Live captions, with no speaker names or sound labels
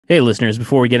Hey, listeners,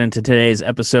 before we get into today's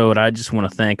episode, I just want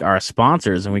to thank our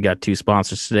sponsors, and we got two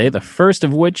sponsors today, the first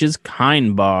of which is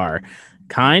Kind Bar.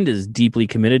 Kind is deeply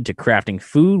committed to crafting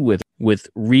food with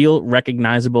real,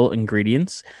 recognizable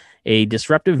ingredients, a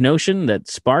disruptive notion that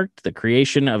sparked the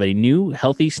creation of a new,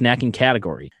 healthy snacking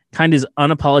category. Kind is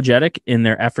unapologetic in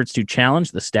their efforts to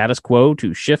challenge the status quo,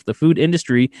 to shift the food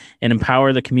industry, and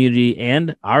empower the community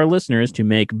and our listeners to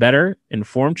make better,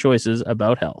 informed choices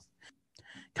about health.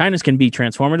 Kindness can be a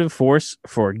transformative force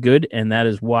for good, and that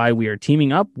is why we are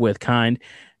teaming up with Kind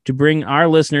to bring our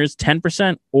listeners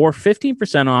 10% or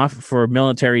 15% off for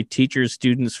military, teachers,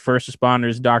 students, first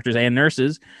responders, doctors, and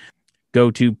nurses.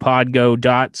 Go to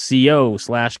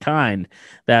podgo.co/kind.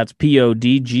 That's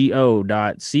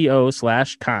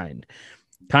podgo.co/kind.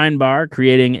 Kind Bar,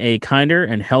 creating a kinder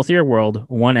and healthier world,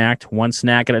 one act, one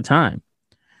snack at a time.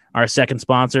 Our second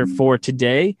sponsor for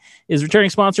today is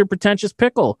returning sponsor Pretentious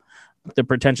Pickle. The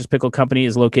Pretentious Pickle Company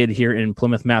is located here in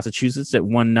Plymouth, Massachusetts at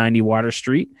 190 Water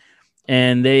Street,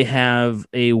 and they have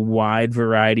a wide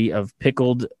variety of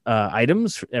pickled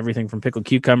items, everything from pickled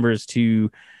cucumbers to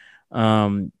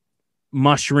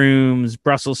mushrooms,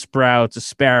 Brussels sprouts,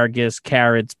 asparagus,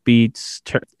 carrots, beets,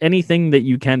 anything that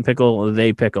you can pickle,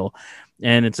 they pickle.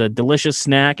 And it's a delicious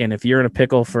snack, and if you're in a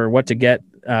pickle for what to get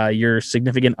your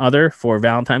significant other for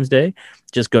Valentine's Day,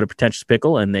 just go to Pretentious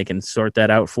Pickle and they can sort that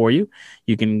out for you.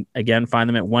 You can, again, find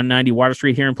them at 190 Water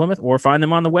Street here in Plymouth, or find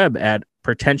them on the web at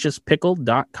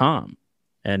pretentiouspickle.com.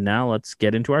 And now let's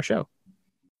get into our show.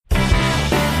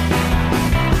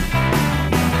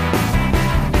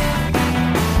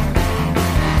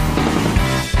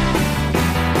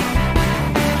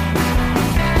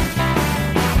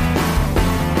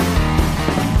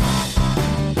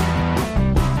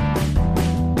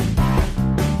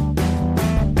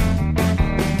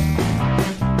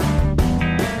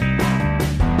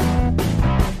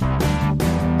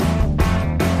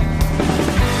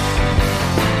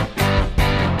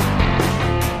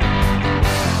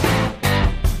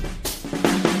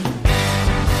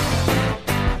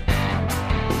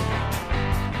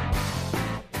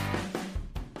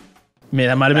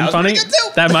 That might have been funny.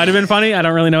 That might have been funny. I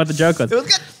don't really know what the joke was. It was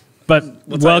good. But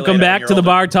welcome back to the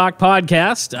Bar Talk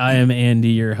podcast. I am Andy,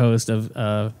 your host of.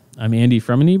 I'm Andy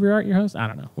from Inebriate, your host. I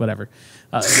don't know. Whatever.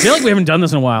 I feel like we haven't done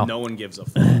this in a while. No one gives a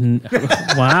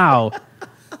fuck. Wow.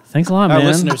 Thanks a lot, man. Our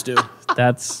listeners do.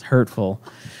 That's hurtful.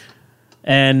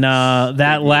 And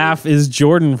that laugh is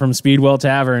Jordan from Speedwell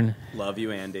Tavern. Love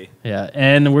you, Andy. Yeah,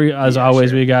 and we, as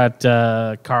always, we got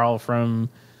Karl from.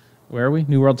 Where are we?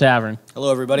 New World Tavern. Hello,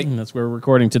 everybody. And that's where we're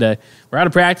recording today. We're out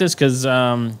of practice because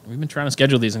we've been trying to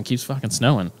schedule these and it keeps fucking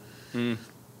snowing.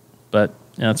 But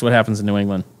that's what happens in New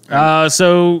England.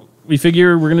 So we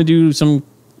figure we're going to do some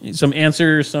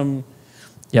answers,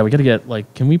 Yeah, we got to get,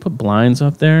 can we put blinds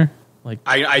up there?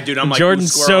 I do. I'm like,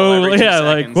 Jordan's so, every 2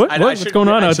 seconds. What's going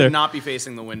on out there? I should not be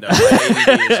facing the window.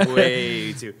 ADD is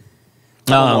way too...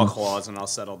 more claws and I'll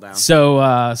settle down. So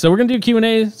we're gonna do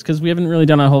Q&As because we haven't really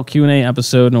done a whole Q&A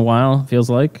episode in a while, feels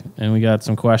like, and we got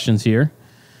some questions here,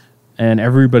 and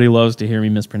everybody loves to hear me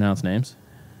mispronounce names.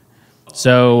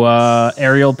 So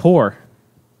Ariel Poor.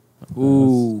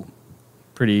 Ooh,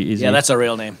 pretty easy. yeah, that's a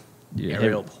real name. Yeah.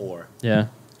 Ariel Poor. Yeah,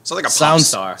 So like a pop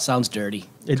star. Sounds dirty.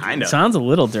 it Kind of. sounds a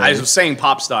little dirty. I was saying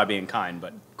pop star being kind,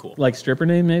 but cool. Like stripper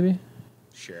name, maybe.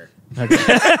 Sure. Okay.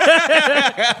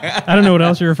 I don't know what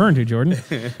else you're referring to, Jordan.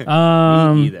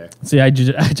 Me either. See, I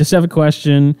just have a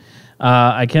question.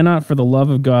 I cannot, for the love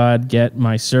of God, get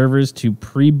my servers to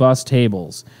pre-bus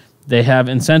tables. They have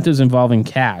incentives involving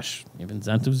cash. You have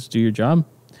incentives to do your job?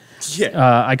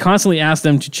 Yeah. I constantly ask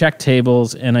them to check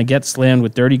tables, and I get slammed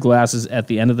with dirty glasses at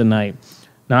the end of the night.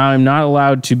 Now, I'm not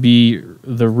allowed to be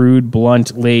the rude,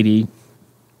 blunt lady.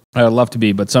 I would love to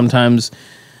be, but sometimes...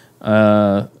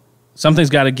 something's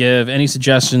got to give. Any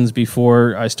suggestions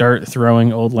before I start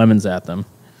throwing old lemons at them?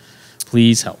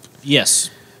 Please help.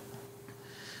 Yes.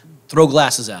 Throw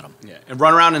glasses at them. Yeah. And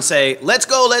run around and say, let's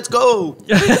go, let's go.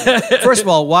 First of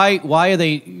all, why are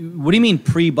they... What do you mean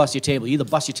pre-bust your table? You either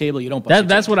bust your table or you don't bust your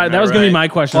That's table. what that was going to be my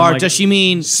question. Or does she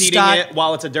mean Seating it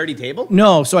while it's a dirty table?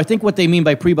 No, so I think what they mean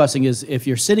by pre-busting is if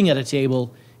you're sitting at a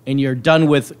table and you're done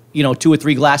with, 2 or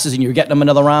 3 glasses and you're getting them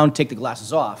another round, take the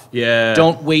glasses off. Yeah.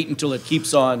 Don't wait until it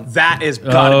keeps on. That is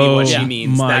got to be what she yeah.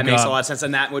 means. My That makes God. a lot of sense,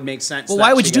 and that would make sense. Well,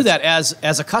 why would you do that?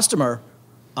 As a customer,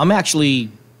 I'm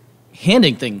actually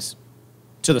handing things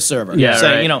to the server. Yeah,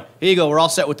 saying, right. here you go, we're all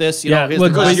set with this. Yeah, Here's well,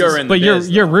 the glasses. you're in the but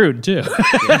biz, you're though. rude too.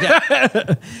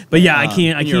 But yeah, I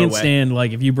can't you're away. stand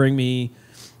if you bring me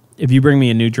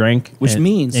a new drink, Which and,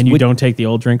 means- and you which- don't take the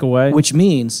old drink away. Which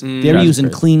means they're That's using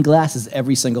crazy. clean glasses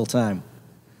every single time.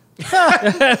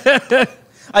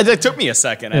 It took me a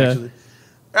second, actually.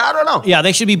 I don't know. Yeah,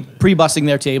 they should be pre-bussing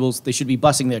their tables. They should be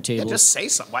bussing their tables. Yeah, just say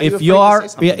something. Why are If you afraid to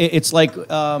say something? it's like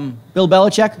Bill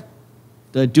Belichick,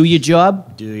 the do your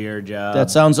job. Do your job. That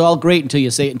sounds all great until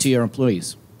you say it to your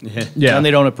employees. Yeah. And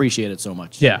they don't appreciate it so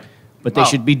much. Yeah. But they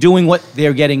should be doing what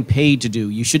they're getting paid to do.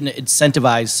 You shouldn't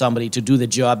incentivize somebody to do the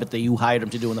job that you hired them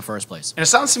to do in the first place. And it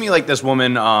sounds to me like this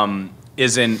woman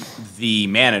isn't the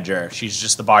manager. She's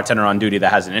just the bartender on duty that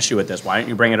has an issue with this. Why don't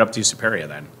you bring it up to your superior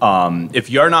then?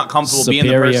 If you're not comfortable being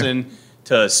the person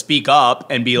to speak up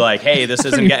and be like, hey, this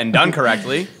isn't getting done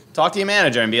correctly, talk to your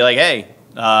manager and be like, hey,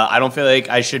 I don't feel like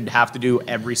I should have to do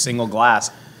every single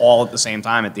glass all at the same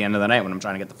time at the end of the night when I'm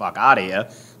trying to get the fuck out of here.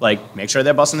 Like, make sure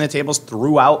they're busting their tables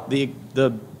throughout the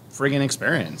friggin'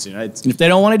 experience. You know, If they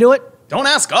don't want to do it, don't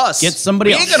ask us. Get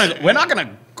somebody else. We're not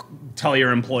gonna tell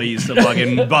your employees to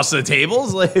fucking bust the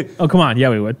tables. Like, Oh, come on. Yeah,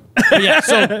 we would. yeah.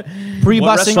 So what pre-bussing,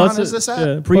 restaurant is this at?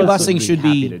 Yeah. pre-bussing should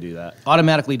happy be to do that.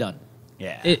 automatically done.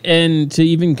 Yeah. And to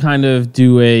even kind of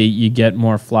do you get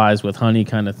more flies with honey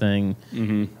kind of thing,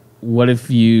 what if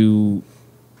you,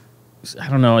 I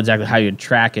don't know exactly how you'd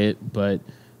track it, but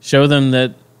show them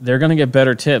that they're going to get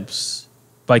better tips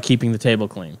by keeping the table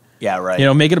clean. Yeah, right. You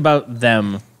know, make it about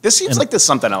them. This seems like there's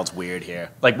something else weird here.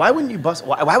 Like, why wouldn't you bust?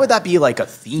 Why would that be like a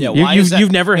theme? Yeah, why is that?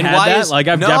 You've never And had why that? is- Like,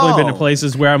 I've No. definitely been to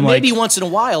places where I'm Maybe like, once in a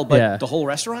while, but Yeah. the whole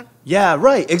restaurant? Yeah,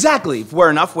 right. Exactly. If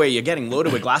we're enough where you're getting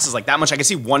loaded with glasses like that much, I can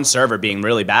see one server being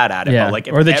really bad at it. yeah, But like,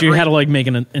 if or that you every- had to like make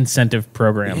an incentive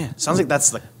program. Yeah, sounds like that's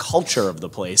the culture of the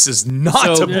place. Is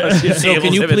not So, to bust your so tables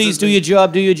can you if it's please a do thing. your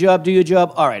job, do your job, do your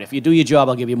job? All right, if you do your job,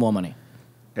 I'll give you more money.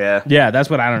 Yeah. Yeah, that's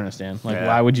what I don't understand. Like, Yeah.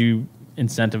 why would you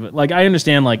incentive it? Like, I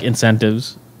understand like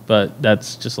incentives, but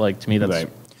that's just like, to me, that's Right.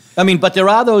 I mean, but there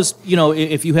are those, you know,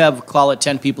 if you have, call it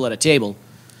 10 people at a table,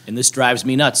 and this drives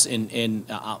me nuts, and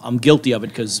I'm guilty of it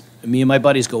because me and my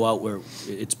buddies go out where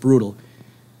it's brutal.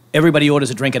 Everybody orders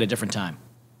a drink at a different time.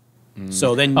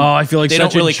 So then Oh, I feel like they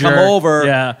such don't really a come jerk. over.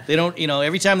 Yeah. They don't, you know,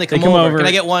 every time they come, come over. can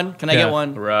I get one? Can I Yeah. get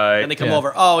one? Right. And they come Yeah.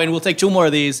 over, oh, and we'll take 2 more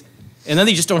of these. And then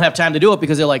they just don't have time to do it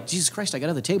because they're like, Jesus Christ, I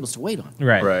got other tables to wait on.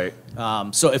 right.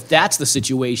 Right. So if that's the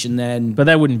situation, then But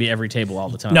that wouldn't be every table all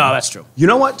the time. no, that's true. You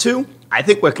know what, too? I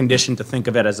think we're conditioned to think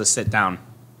of it as a sit down.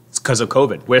 It's because of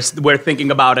COVID. We're thinking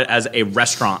about it as a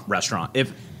restaurant.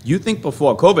 If you think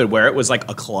before COVID, where it was like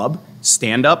a club,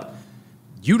 stand up,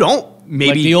 you don't maybe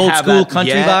Like the old have school that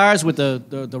country yet. bars with the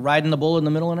riding the bull in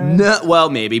the middle and everything. No, well,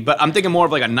 maybe, but I'm thinking more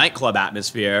of like a nightclub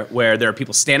atmosphere where there are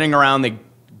people standing around. They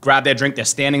grab their drink, they're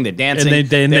standing, they're dancing, And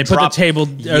they put the table, or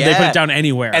they put it down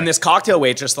anywhere. And this cocktail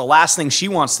waitress, the last thing she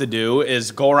wants to do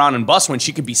is go around and bust when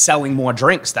she could be selling more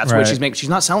drinks. That's what Right. she's making. She's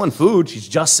not selling food; she's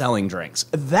just selling drinks.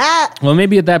 That Well,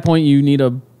 maybe at that point you need a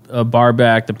bar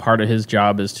back. The part of his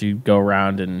job is to go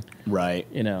around and, right.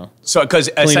 you know. So, because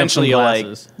essentially, some you're like,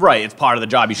 glasses. right, it's part of the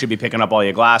job. You should be picking up all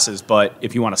your glasses, but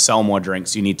if you want to sell more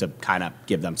drinks, you need to kind of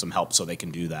give them some help so they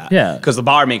can do that. Yeah. Because the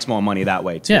bar makes more money that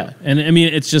way, too. Yeah. And I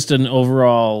mean, it's just an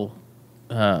overall,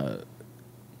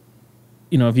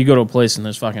 you know, if you go to a place and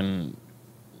there's fucking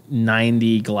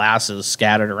 90 glasses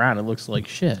scattered around, it looks like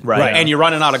shit. Right. And you're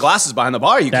running out of glasses behind the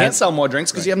bar. You That- can't sell more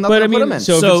drinks because you have nothing But to I put them mean, in.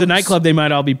 so if it's a nightclub, they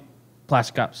might all be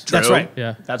plastic cups. That's True. right.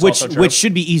 Yeah. That's which also true. which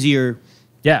should be easier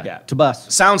Yeah. Yeah. to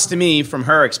bust. Sounds to me from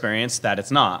her experience that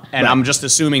it's not. And I'm just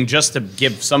assuming, just to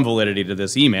give some validity to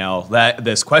this email, that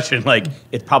this question, like,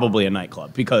 it's probably a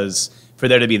nightclub because for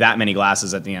there to be that many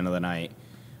glasses at the end of the night,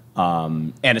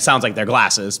 and it sounds like they're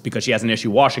glasses because she has an issue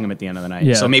washing them at the end of the night.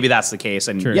 Yeah. So maybe that's the case.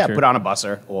 And Sure, yeah, sure. put on a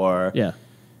busser or Yeah.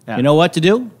 yeah. You know what to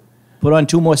do? Put on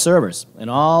 2 more servers, and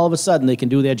all of a sudden they can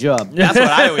do their job. That's what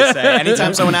I always say.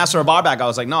 Anytime someone asks for a bar back, I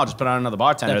was like, no, just put on another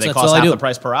bartender. That's They cost all I half do. the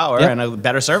price per hour Yep. and a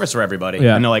better service for everybody.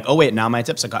 Yeah. And they're like, oh, wait, now my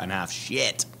tips are cut in half.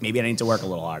 Shit. Maybe I need to work a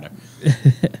little harder.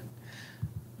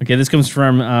 Okay, this comes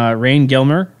from Rain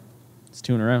Gilmer. It's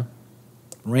 2 in a row.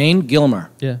 Rain Gilmer.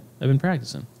 Yeah, I've been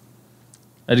practicing.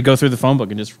 I had to go through the phone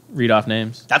book and just read off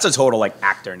names. That's a total, like,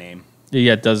 actor name.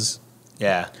 Yeah, it does.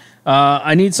 Yeah.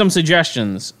 I need some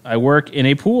suggestions. I work in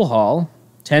a pool hall,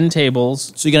 10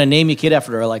 tables. So you're gonna name your kid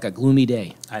after like a gloomy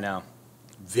day. I know.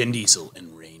 Vin Diesel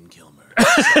and Rain Kilmer.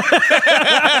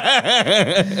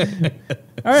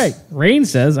 All right, Rain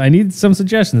says, I need some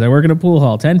suggestions. I work in a pool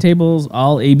hall, 10 tables,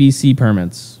 all ABC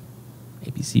permits.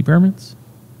 ABC permits?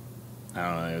 I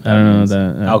don't know. What I don't know means.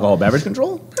 that. Alcohol beverage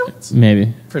control permits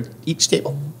Maybe. for each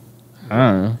table. I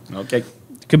don't know. Okay.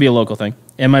 Could be a local thing.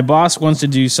 And my boss wants to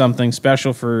do something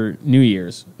special for New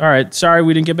Year's. All right, sorry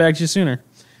we didn't get back to you sooner.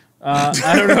 I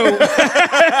don't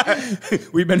know.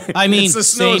 We've been. I mean, it's the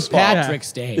snow St. spot.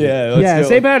 Patrick's Day. Yeah,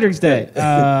 St. Patrick's Day.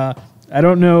 I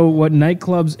don't know what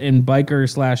nightclubs and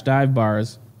biker/dive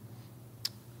bars.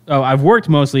 Oh, I've worked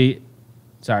mostly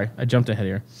Sorry, I jumped ahead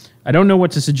here. I don't know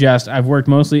what to suggest. I've worked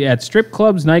mostly at strip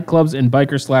clubs, nightclubs, and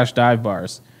biker/dive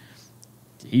bars.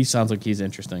 He sounds like he's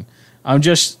interesting. I'm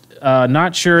just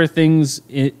not sure things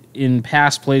in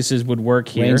past places would work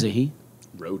here. Rain's a he?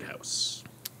 Roadhouse.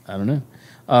 I don't know.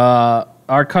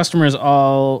 Our customers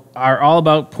are all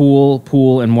about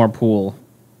pool, and more pool.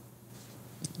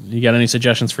 You got any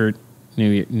suggestions for New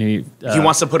Year? He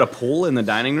wants to put a pool in the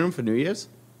dining room for New Year's?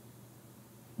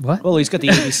 What? Well, he's got the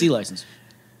ABC license.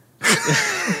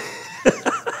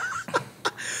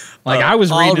 I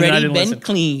was reading and I Already didn't been listen.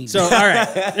 clean. So, all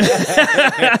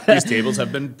right. These tables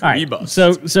have been rebuffed.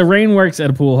 So Rain works at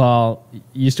a pool hall,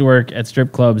 used to work at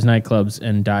strip clubs, nightclubs,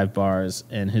 and dive bars,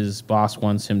 and his boss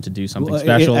wants him to do something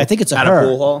special. I think it's At her. a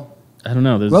pool hall? I don't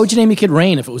know. What would you name your kid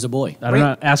Rain if it was a boy? I don't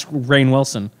know. Ask Rain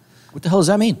Wilson. What the hell does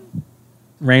that mean?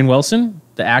 Rain Wilson,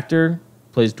 the actor,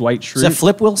 plays Dwight Schrute. Is that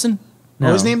Flip Wilson? No.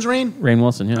 Oh, his name's Rain? Rain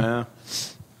Wilson, yeah.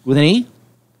 With an E?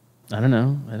 I don't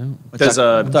know. I don't. There's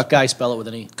I a thought guy spell it with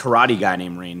an E. karate guy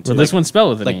named Rain, too. Well, this one's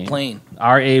spelled with an E. Like plain.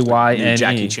 Rayne.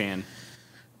 Jackie Chan.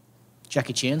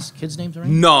 Jackie Chan's kids' names are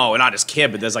Rain? No, not his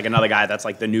kid, but there's like another guy that's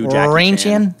like the new Jackie Rain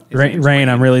Chan. Chan? Rain,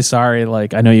 I'm really sorry.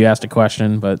 Like, I know you asked a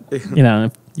question, but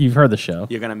you've heard the show.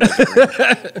 You're going to make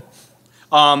it.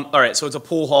 All right, so it's a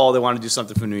pool hall. They want to do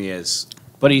something for New Year's.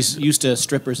 But he's used to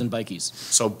strippers and bikies.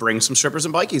 So bring some strippers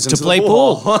and bikies into play the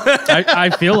pool. pool. hall. I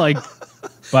feel like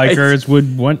bikers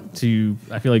would want to.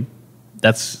 I feel like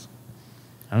that's.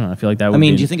 I don't know. I feel like that would. I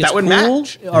mean, be, do you think that it's would pool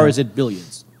match. or is it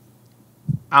billiards?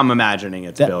 I'm imagining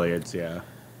it's That- billiards, yeah.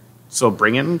 So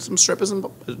bring in some strippers and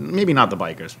maybe not the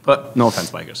bikers, but no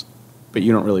offense, bikers. But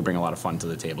you don't really bring a lot of fun to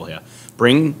the table here.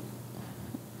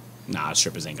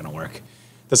 Strippers ain't gonna work.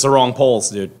 That's the wrong poles,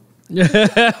 dude. one's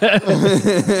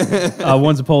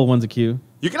a pole, one's a cue.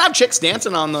 You can have chicks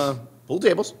dancing on the pool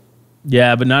tables.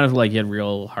 Yeah, but not if like you had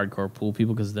real hardcore pool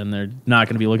people, because then they're not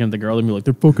going to be looking at the girl and be like,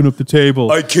 they're fucking up the table.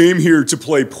 I came here to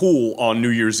play pool on New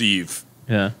Year's Eve.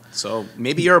 Yeah. So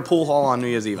maybe you're a pool hall on New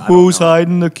Year's Eve. Who's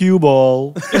hiding the cue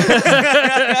ball?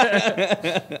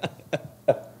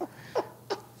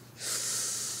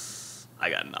 I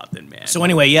got nothing, man. So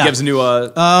anyway, yeah. Gives a new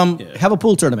Have a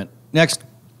pool tournament. Next.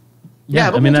 Yeah,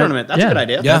 have a pool tournament. That's a good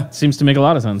idea. Yeah. That seems to make a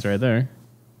lot of sense right there.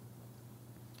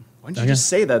 Why didn't you just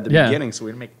say that at the beginning so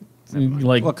we didn't make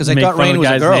Like, Well, 'cause I make thought fun of Rain the was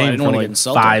a guy's girl. I name didn't for, wanna get like,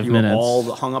 insulted. 5 You were minutes.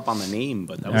 all hung up on the name,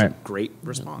 but that was All a right. great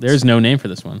response. There's no name for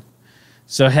this one.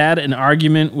 So had an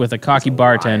argument with a cocky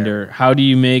bartender. How do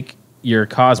you make your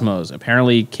Cosmos?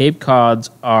 Apparently Cape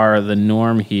Cods are the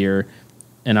norm here,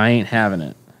 and I ain't having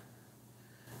it.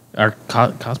 Our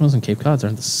Cosmos and Cape Cods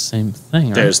aren't the same thing,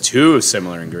 right? There's two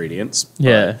similar ingredients. but-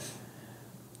 Yeah.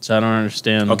 So I don't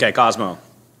understand. Okay, Cosmo.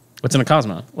 What's in a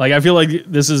Cosmo? Like, I feel like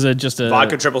this is just a...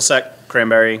 Vodka triple sec,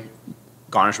 cranberry,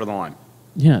 garnish with a lime.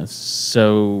 Yeah,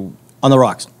 so... On the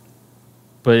rocks.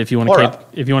 But if you want Pour a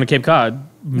up. Cape Cod,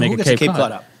 make Who a gets Cape, a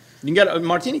Cod up? You can get a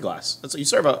martini glass. That's what you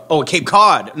serve. A Cape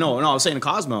Cod. No, I was saying a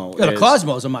Cosmo. Yeah, a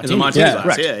Cosmo is a Is martini. a martini Yeah, glass.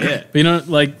 correct. Yeah. But you know,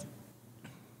 like...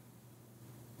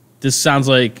 This sounds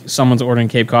like someone's ordering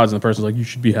Cape Cods and the person's like, you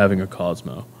should be having a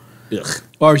Cosmo. Ugh.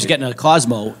 Or he's getting a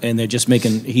Cosmo and they're just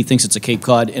making, he thinks it's a Cape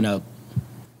Cod in a, Well,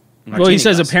 he Martini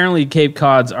says glass. apparently Cape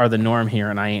Cods are the norm here,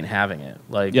 and I ain't having it.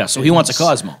 Like, yeah, so he wants a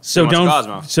Cosmo. So He wants a don't.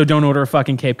 Cosmo. So don't order a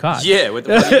fucking Cape Cod. Yeah, what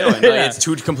are you doing? Like, it's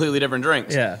two completely different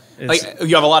drinks. Yeah, Like,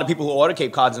 you have a lot of people who order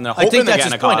Cape Cods and they're I hoping think they're that's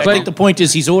his getting a point. I Cosmo. think the point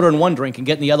is he's ordering one drink and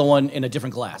getting the other one in a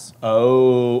different glass.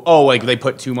 Oh, like they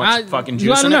put too much fucking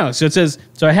juice I in don't know. it? So it says.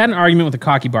 So I had an argument with a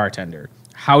cocky bartender.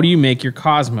 How do you make your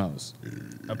Cosmos?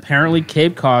 Apparently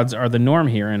Cape Cods are the norm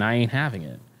here, and I ain't having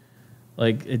it.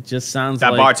 Like, it just sounds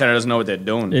That like bartender doesn't know what they're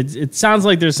doing. it sounds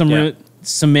like there's some Yeah.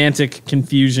 semantic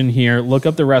confusion here. Look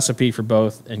up the recipe for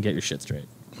both and get your shit straight.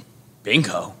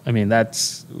 Bingo. I mean,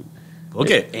 that's.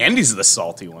 Look at Andy's the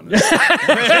salty one. Well,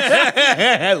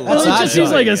 it just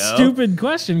seems like a stupid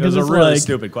question It was because a it's really like,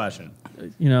 stupid question.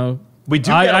 you know, We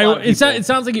do get a lot of people. it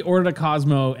sounds like he ordered a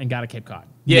Cosmo and got a Cape Cod.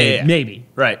 Yeah. Maybe.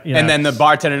 Right. You And know? then the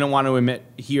bartender didn't want to admit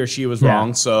he or she was Yeah.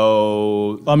 wrong,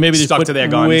 so Or maybe they stuck put to their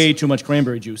guns. way too much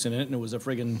cranberry juice in it and it was a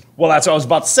friggin' Well, that's what I was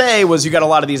about to say, was you got a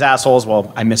lot of these assholes.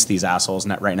 Well, I miss these assholes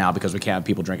right now because we can't have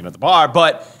people drinking at the bar,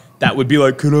 but that would be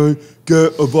like, can I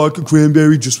get a vodka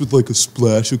cranberry just with like a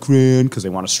splash of cran? Because they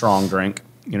want a strong drink.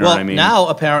 You know well, what I mean? now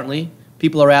apparently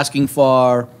people are asking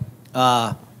for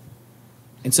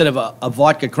instead of a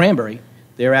vodka cranberry,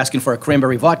 they're asking for a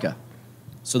cranberry vodka.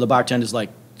 So the bartender's like,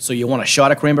 so you want a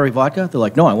shot of cranberry vodka? They're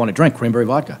like, no, I want to drink cranberry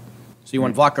vodka. So you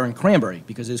want vodka and cranberry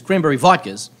because there's cranberry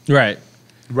vodkas, Right.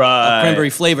 right. cranberry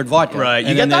flavored vodka, Right. You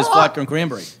and get then that there's a lot. vodka and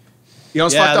cranberry. You know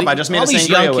what's fucked up? I just made all a these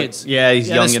sangria young with- kids. Yeah, these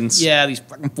this- youngins. yeah, these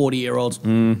fucking 40-year-olds.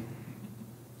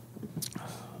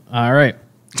 All right.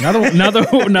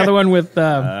 Another one with.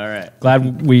 All right.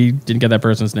 Glad we didn't get that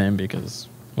person's name because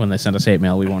when they send us hate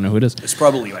mail, we won't know who it is. It's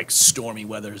probably like Stormy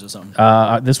Weathers or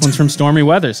something. This one's from Stormy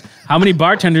Weathers. How many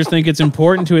bartenders think it's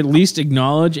important to at least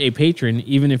acknowledge a patron,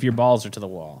 even if your balls are to the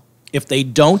wall? If they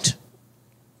don't,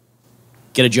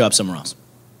 get a job somewhere else.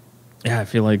 Yeah, I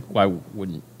feel like why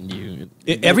wouldn't you?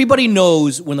 Everybody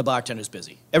knows when the bartender's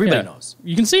busy. Everybody knows.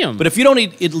 You can see them. But if you don't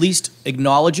at least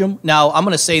acknowledge them, now I'm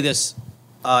going to say this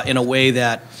in a way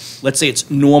that, let's say it's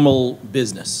normal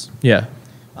business. Yeah.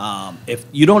 If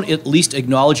you don't at least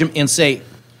acknowledge them and say,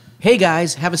 hey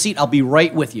guys, have a seat, I'll be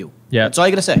right with you. Yeah. That's all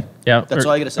you got to say. Yeah. That's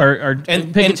all you got to say. Or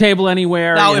pick a table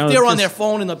anywhere. Now, if they're on their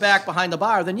phone in the back behind the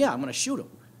bar, then yeah, I'm going to shoot them.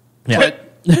 Yeah.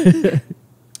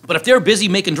 But if they're busy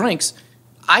making drinks,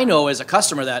 I know as a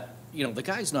customer that, the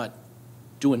guy's not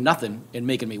doing nothing and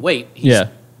making me wait. He's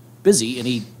busy, and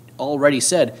he already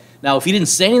said. Now, if he didn't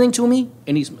say anything to me,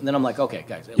 then I'm like, okay,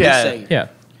 guys, at least say. Yeah.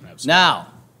 Now,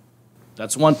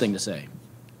 that's one thing to say.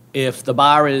 If the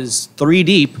bar is 3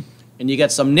 deep and you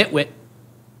got some nitwit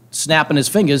snapping his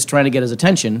fingers trying to get his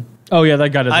attention. Oh, yeah, that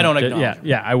guy doesn't. I don't acknowledge him.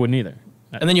 Yeah, I wouldn't either.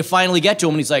 And then you finally get to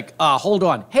him, and he's like, hold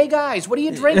on. Hey, guys, what are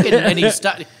you drinking? And he's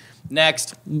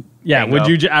next. Yeah,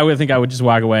 I would think I would just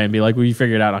walk away and be like, well, you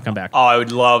figure it out, I'll come back. Oh, I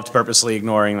would love purposely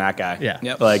ignoring that guy. Yeah.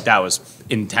 Yep. Like, that was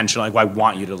intentional. Like, I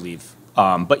want you to leave.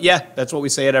 But yeah, that's what we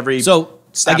say at every. So,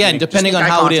 staff again, meeting. depending Just on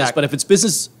make how eye it is, contact. but if it's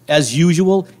business as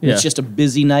usual, and Yeah. it's just a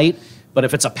busy night, but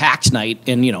if it's a packed night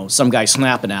and, some guy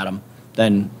snapping at him,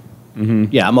 then,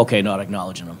 yeah, I'm okay not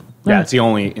acknowledging him. Yeah, it's the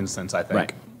only instance, I think.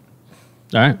 Right.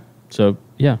 All right. So,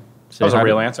 yeah. That was a hi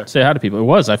real to- answer. Say hi to people. It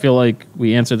was. I feel like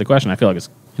we answered the question. I feel like it's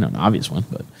an obvious one,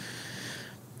 but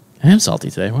I am salty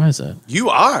today. Why is that? You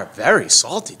are very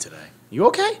salty today. You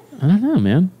okay? I don't know,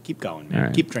 man. Keep going, man. All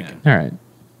right. Keep drinking. All right.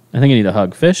 I think I need a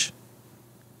hug. Fish?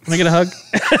 Can I get a hug?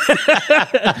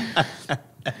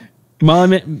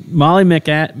 Molly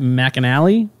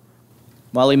McAnally?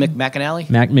 Molly McMcAnally?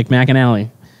 McMcAnally.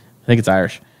 I think it's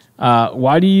Irish.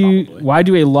 Why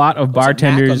do a lot of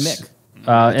bartenders Mac or Mick? I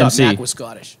thought MC? Mac was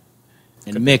Scottish.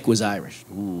 And Mick was Irish.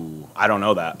 Ooh, I don't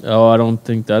know that. Oh, I don't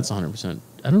think that's 100%.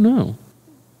 I don't know.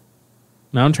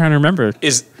 Now I'm trying to remember.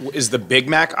 Is the Big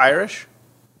Mac Irish?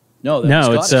 No, No,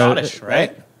 was it's Scottish. Scottish,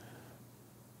 right?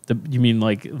 You mean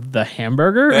like the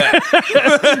hamburger?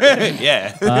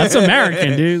 Yeah. That's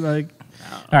American, dude. Like,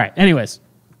 all right. Anyways,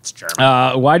 It's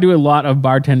German. why do a lot of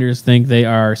bartenders think they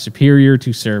are superior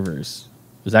to servers?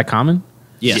 Is that common?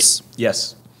 Yes.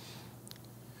 Yes.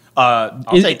 I'll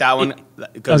take that one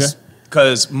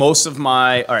because most of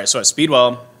my so at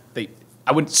Speedwell,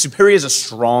 superior is a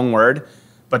strong word,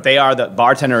 but the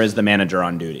bartender is the manager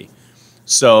on duty.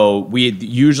 So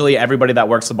usually everybody that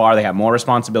works the bar, they have more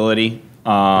responsibility.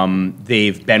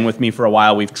 They've been with me for a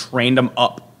while. We've trained them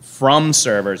up from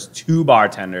servers to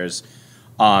bartenders.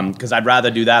 Because I'd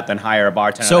rather do that than hire a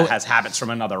bartender that has habits from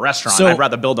another restaurant. So I'd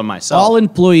rather build them myself. All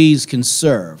employees can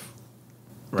serve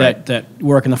Right. that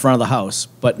work in the front of the house,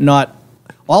 but not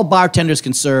all bartenders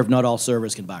can serve, not all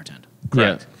servers can bartend.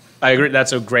 Correct. I agree.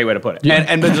 That's a great way to put it. Yeah.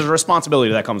 And there's a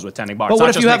responsibility that comes with tending bars. It's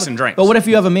not just mixing drinks. But what if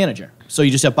you have a manager? So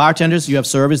you just have bartenders, you have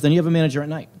servers, then you have a manager at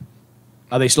night.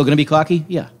 Are they still going to be cocky?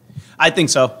 Yeah. I think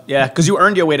so. Yeah, because you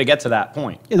earned your way to get to that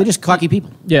point. Yeah, they're just cocky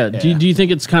people. Yeah. Do you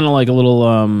think it's kind of like a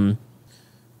little,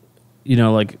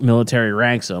 like military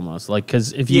ranks almost? Like,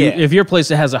 because if your place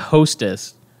that has a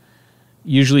hostess,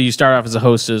 usually you start off as a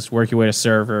hostess, work your way to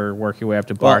server, work your way up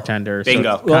to bartender. bingo.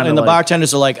 So it's Well, kinda and the like-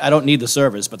 bartenders are like, I don't need the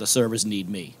servers, but the servers need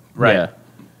me. Right. Yeah.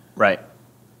 Right.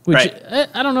 Which Right.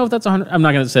 I don't know if that's 100. I'm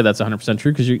not going to say that's 100%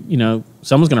 true because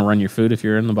someone's going to run your food if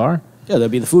you're in the bar. Yeah, they'll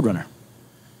be the food runner.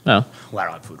 No. Well, I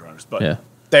don't have food runners, but Yeah.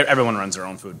 everyone runs their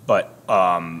own food.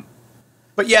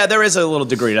 But yeah, there is a little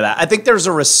degree to that. I think there's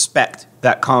a respect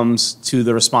that comes to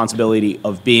the responsibility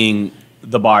of being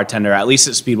the bartender, at least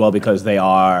at Speedwell, because they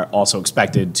are also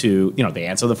expected to, they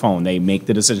answer the phone, they make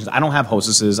the decisions. I don't have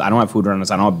hostesses, I don't have food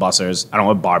runners, I don't have bussers, I don't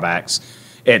have barbacks.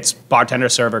 It's bartender,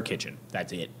 server, kitchen.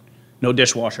 That's it. No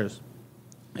dishwashers.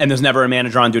 And there's never a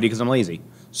manager on duty because I'm lazy.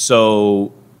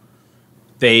 So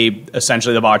the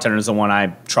bartender is the one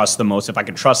I trust the most. If I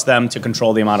can trust them to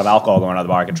control the amount of alcohol going out of the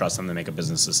bar, I can trust them to make a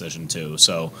business decision too.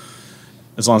 So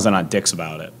as long as they're not dicks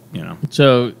about it,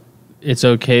 So it's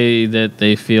okay that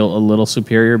they feel a little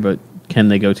superior, but can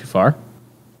they go too far?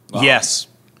 Yes.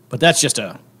 But that's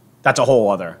That's a whole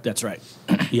other. that's right.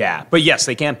 Yeah. But yes,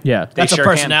 they can. Yeah. They That's sure a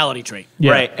personality trait.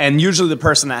 Yeah. Right. And usually the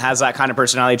person that has that kind of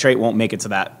personality trait won't make it to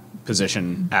that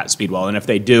position at Speedwell. And if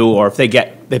they do, or if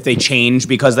they change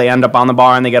because they end up on the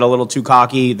bar and they get a little too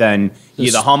cocky, then you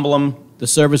either humble them. The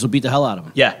servers will beat the hell out of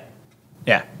them. Yeah.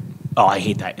 Yeah. Oh, I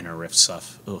hate that inner riff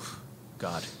stuff. Oof.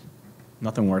 God.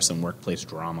 Nothing worse than workplace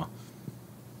drama.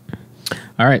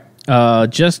 All right.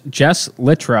 Jess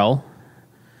Littrell.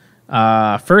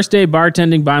 First day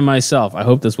bartending by myself. I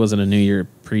hope this wasn't a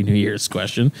pre-New Year's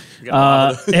question.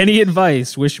 Any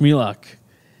advice? Wish me luck.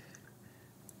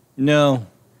 No.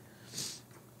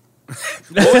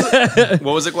 What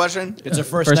was the question? It's a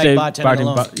first night bartending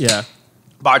alone. Yeah.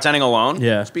 Bartending alone?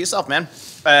 Yeah. Just be yourself, man.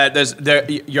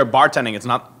 You're bartending. It's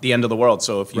not the end of the world.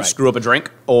 So if you screw up a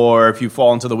drink or if you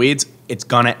fall into the weeds, it's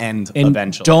going to end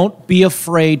eventually. Don't be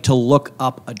afraid to look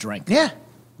up a drink. Yeah.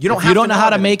 You don't know how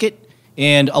to make it.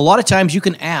 And a lot of times you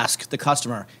can ask the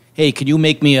customer, hey, can you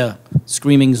make me a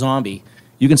screaming zombie?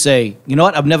 You can say, you know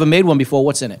what? I've never made one before.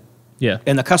 What's in it? Yeah.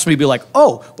 And the customer will be like,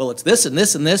 oh, well, it's this and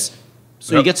this and this.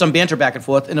 So you get some banter back and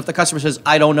forth. And if the customer says,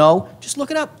 I don't know, just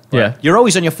look it up. Yeah. You're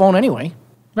always on your phone anyway.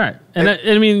 Right. And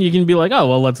I mean, you can be like, oh,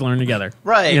 well, let's learn together.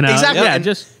 Right. You know? Exactly. Yeah, And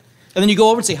And then you go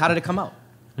over and say, how did it come out?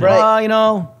 Right. You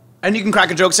know. And you can crack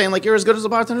a joke saying, like, you're as good as a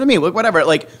bartender to me. Whatever.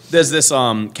 Like, there's this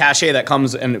cachet that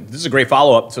comes, and this is a great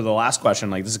follow-up to the last question.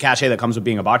 Like, this is a cachet that comes with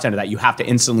being a bartender that you have to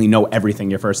instantly know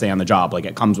everything your first day on the job. Like,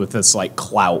 it comes with this, like,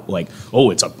 clout. Like, oh,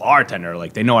 it's a bartender.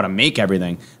 Like, they know how to make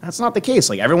everything. That's not the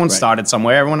case. Like, everyone started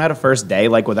somewhere. Everyone had a first day.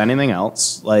 Like, with anything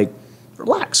else. Like,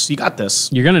 relax. You got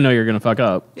this. You're going to know you're going to fuck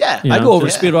up. Yeah. You I know? go over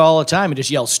to Speedo all the time and just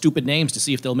yell stupid names to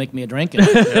see if they'll make me a drink. And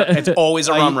It's always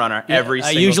a rum runner. Every I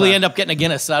single usually time. end up getting a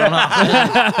Guinness. I don't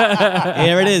know.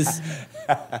 Here it is.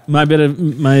 My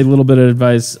little bit of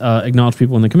advice, acknowledge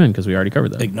people when they come in, because we already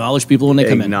covered that. Acknowledge people when they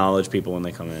come in. Acknowledge people when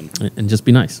they come in. And just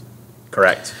be nice.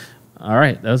 Correct. All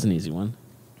right. That was an easy one.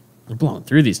 We're blowing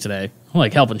through these today. I'm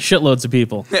like helping shitloads of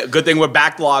people. Good thing we're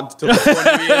backlogged till before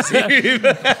New Year's Eve.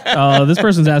 This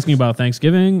person's asking about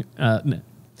Thanksgiving.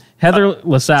 Heather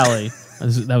LaSalle.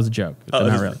 That was a joke. Not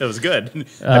really. That was good.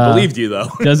 I believed you, though.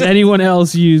 Does anyone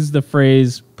else use the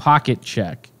phrase pocket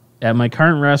check? At my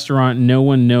current restaurant, no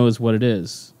one knows what it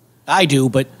is. I do,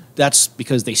 but that's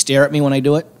because they stare at me when I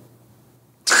do it.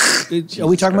 Are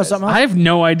we talking about something else? I have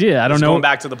no idea. I don't know. Going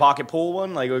back to the pocket pool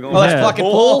one? Like we're going that's back to pocket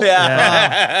the pool?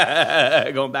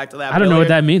 Yeah. Going back to that. I don't know what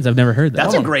that means. I've never heard that.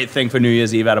 That's a great thing for New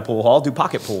Year's Eve at a pool hall. Do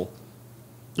pocket pool.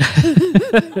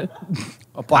 I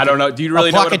don't know. Do you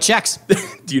really know pocket checks?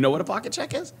 Do you know what a pocket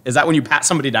check is? Is that when you pat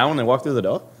somebody down when they walk through the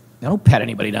door? I don't pat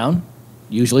anybody down,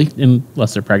 usually.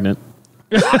 Unless they're pregnant.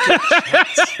 Yeah,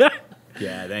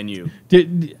 then you.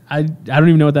 I don't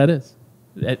even know what that is.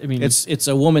 I mean, It's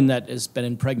a woman that has been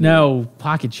impregnated. no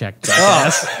pocket check.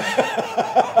 Yes.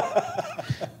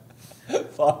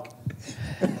 Fuck.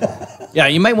 Yeah,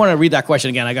 you might want to read that question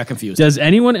again. I got confused. Does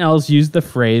anyone else use the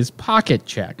phrase pocket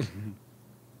check?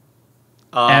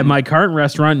 At my current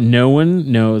restaurant, no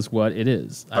one knows what it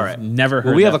is. I've right. never heard.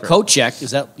 Well, we have a phrase. coat check.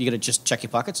 Is that you got to just check your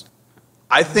pockets?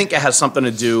 I think it has something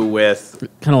to do with.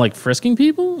 Kind of like frisking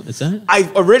people. Is that?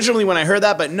 I originally when I heard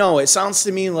that, but no, it sounds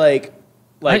to me like.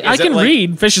 I can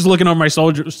read. Fish is looking over my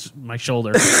shoulder. My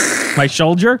shoulder.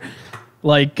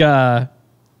 Like.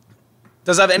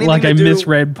 Does that have anything Like to I do?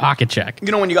 misread pocket check.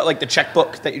 You know when you got like the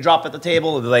checkbook that you drop at the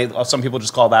table? Some people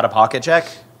just call that a pocket check.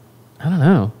 I don't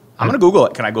know. I'm gonna Google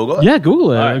it. Can I Google it? Yeah,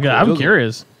 Google it. All right, Okay, cool. I'm Google.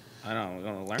 curious. I know. We're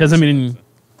gonna learn. Doesn't mean.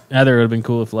 Heather, it would have been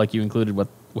cool if like you included what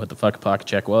the fuck a pocket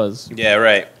check was. Yeah,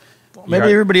 right.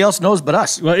 Maybe everybody else knows but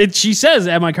us. Well, she says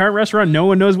at my current restaurant, no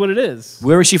one knows what it is.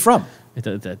 Where is she from?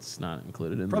 That's not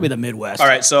included in Probably there. the Midwest. All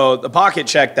right, so the pocket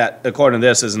check that, according to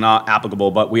this, is not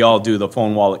applicable, but we all do the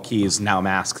phone, wallet, keys, now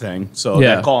mask thing. So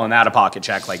Yeah. they're calling that a pocket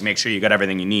check, like make sure you got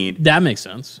everything you need. That makes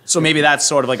sense. So maybe that's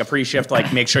sort of like a pre-shift,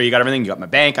 like make sure you got everything. You got my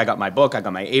bank, I got my book, I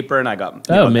got my apron, I got.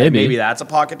 Oh, maybe. Maybe that's a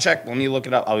pocket check. Let me look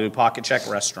it up. I'll do pocket check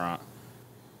restaurant.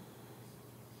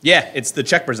 Yeah, it's the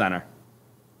check presenter.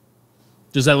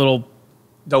 Just that little.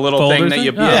 The little Folder thing that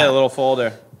you, thing? Oh. yeah, a little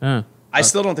folder. Uh, I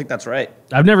still don't think that's right.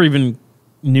 I've never even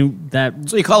knew that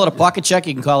So you call it a pocket check.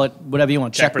 You can call it whatever you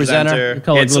want. Check presenter. You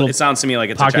call it little It sounds to me like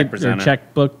it's a pocket check or presenter.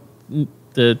 checkbook.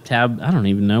 The tab. I don't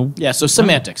even know. Yeah. So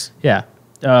semantics. Yeah.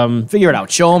 Figure it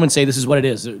out. Show them and say this is what it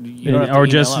is. You don't have to Or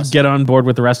email just us. get on board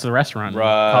with the rest of the restaurant. And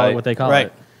call it Right. what they call Right.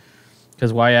 it.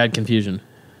 Because why add confusion?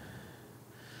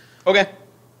 Okay,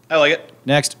 I like it.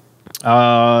 Next.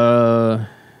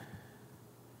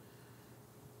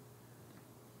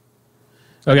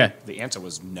 Okay. The answer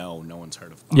was no. No one's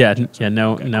heard of. Yeah. pocket checks. Yeah.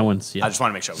 No. Okay, No cool. one's. Yeah. I just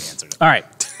want to make sure we answered it. All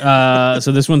right.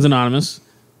 So this one's anonymous.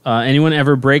 Anyone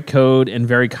ever break code and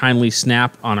very kindly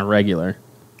snap on a regular?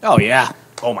 Oh yeah.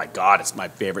 Oh my God, it's my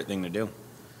favorite thing to do.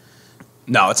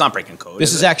 No, it's not breaking code.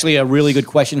 This is it? actually a really good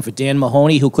question for Dan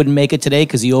Mahoney, who couldn't make it today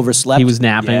because he overslept. He was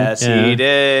napping. Yes, Yeah. he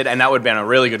did, and that would have been a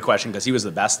really good question because he was the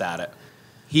best at it.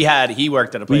 He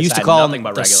worked at a place used that to had call nothing him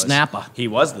but the regulars. snapper. He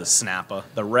was the snapper,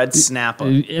 the red snapper.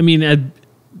 I mean,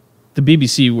 the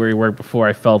BBC where you worked before,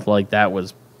 I felt like that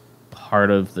was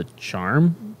part of the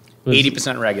charm.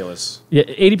 80% regulars. Yeah,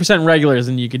 80% regulars,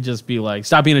 and you could just be like,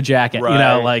 stop being a jacket. Right. You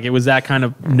know, like it was that kind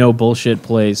of no bullshit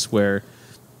place where.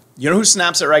 You know who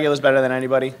snaps at regulars better than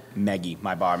anybody? Meggie,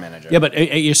 my bar manager. Yeah, but are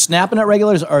you snapping at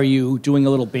regulars, or are you doing a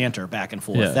little banter back and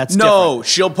forth? Yeah. That's no, different.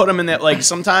 she'll put them in there. Like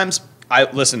sometimes,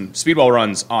 Speedwell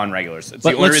runs on regulars. It's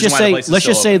But the only reason why the place is let's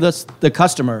still just say open. the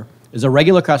customer is a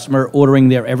regular customer ordering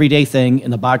their everyday thing,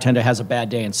 and the bartender has a bad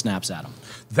day and snaps at them.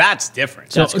 That's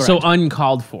different. So, That's so correct.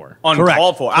 uncalled for.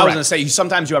 Uncalled for. I was Correct. going to say,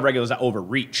 sometimes you have regulars that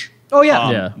overreach. Oh yeah.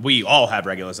 Yeah. We all have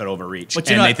regulars that overreach. But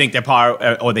and you're they not- think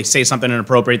they're or they say something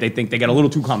inappropriate. They think they get a little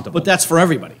too comfortable. But that's for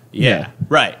everybody. yeah.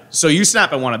 Right. So you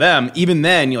snap at one of them, even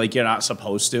then, you're not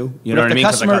supposed to. You know But what I mean?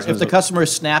 'Cause if the customer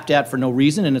is snapped at for no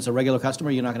reason and it's a regular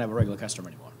customer, you're not going to have a regular customer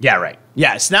anymore. Yeah, right.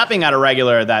 Yeah, snapping at a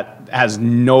regular that has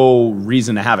no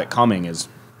reason to have it coming is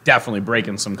definitely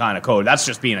breaking some kind of code. That's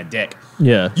just being a dick.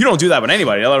 Yeah. You don't do that with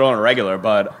anybody, let alone a regular.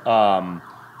 But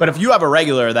if you have a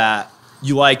regular that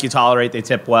you like, you tolerate, they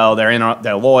tip well, they're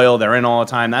loyal, they're in all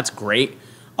the time, that's great.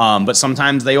 But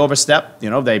sometimes they overstep.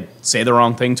 They say the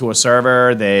wrong thing to a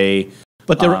server.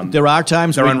 But there are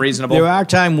times they're unreasonable. There are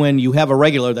times when you have a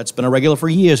regular that's been a regular for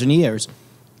years and years,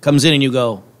 comes in and you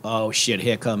go, oh shit,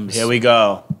 here comes. Here we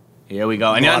go.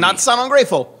 And not to sound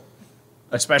ungrateful.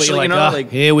 Especially, But you're like,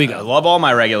 here we go. I love all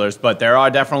my regulars, but there are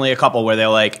definitely a couple where they're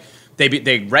like,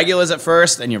 they regulars at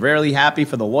first, and you're really happy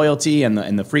for the loyalty and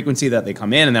the frequency that they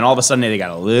come in, and then all of a sudden they got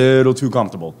a little too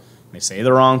comfortable. They say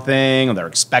the wrong thing, or they're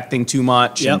expecting too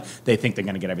much, Yep. and they think they're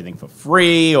going to get everything for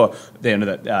free, or they end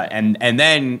up, and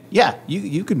then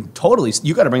you can totally,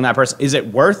 you got to bring that person. Is it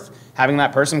worth having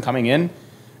that person coming in,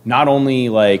 not only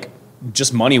like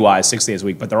just money wise 6 days a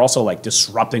week, but they're also like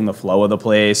disrupting the flow of the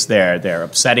place. They're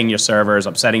upsetting your servers,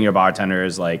 upsetting your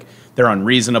bartenders. Like they're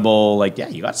unreasonable. Like, yeah,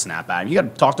 you got to snap at them. You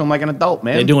got to talk to them like an adult,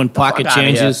 man. They're doing Get the fuck pocket outta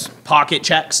here. changes. Pocket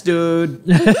checks, dude.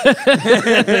 Get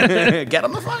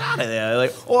them the fuck out of there.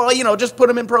 Like, or just put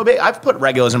them in probation. I've put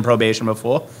regulars in probation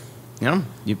before.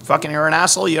 You fucking are an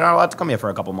asshole. You're not allowed to come here for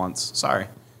a couple months. Sorry.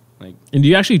 Like, And do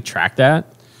you actually track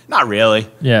that? not really.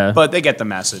 Yeah. But they get the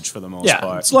message for the most Yeah,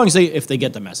 part. as long as if they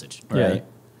get the message. Yeah. Right.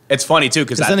 It's funny too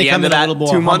because 'Cause at then the they end come of in a that little more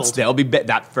 2 months, humbled. they'll be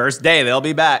that first day. They'll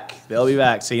be back.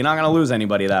 So you're not gonna lose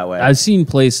anybody that way. I've seen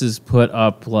places put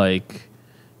up like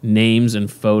names and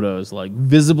photos like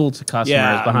visible to customers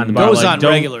Yeah, behind the bar. those like, aren't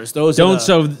don't- regulars. Those are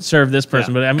don't the- serve this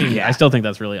person. Yeah. But I mean, Yeah. I still think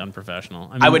that's really unprofessional.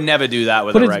 I, mean, I would never do that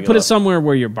with put a it regular. put it somewhere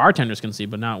where your bartenders can see,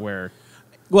 but not where.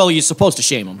 Well, you're supposed to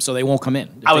shame them so they won't come in.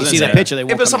 If I was they gonna see say, that picture, they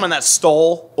won't if it's come someone that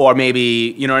stole or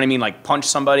maybe you know what I mean, like punched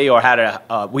somebody or had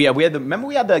remember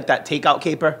we had like that takeout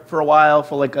caper for a while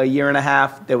for like a year and a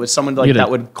half. There was someone like You had that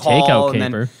a would call takeout and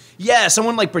caper? then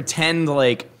someone like pretend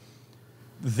like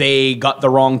they got the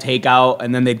wrong takeout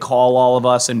and then they'd call all of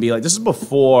us and be like, this is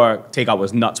before takeout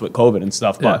was nuts with COVID and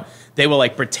stuff, but Yeah. they will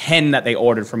like pretend that they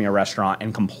ordered from your restaurant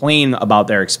and complain about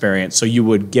their experience. So you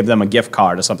would give them a gift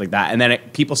card or something like that. And then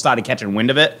people started catching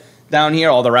wind of it down here,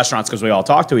 all the restaurants, because we all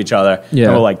talk to each other. Yeah.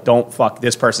 And we're like, don't fuck,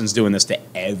 this person's doing this to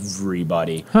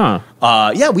everybody. Huh.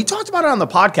 Yeah, we talked about it on the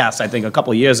podcast, I think, a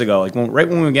couple of years ago, like right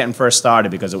when we were getting first started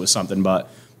because it was something,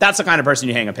 but that's the kind of person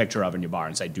you hang a picture of in your bar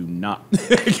and say, do not.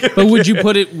 But would you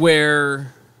put it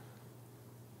where?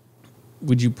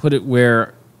 Would you put it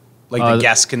where Like the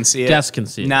guests can see it? guests can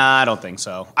see it? Nah, I don't think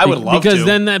so. I would love to. because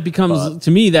then that becomes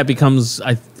to me that becomes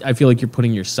I feel like you're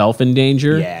putting yourself in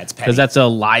danger. Yeah, it's petty. because that's a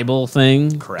libel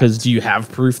thing. Correct. Because do you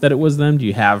have proof that it was them? Do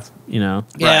you have Yeah,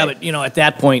 Right. but at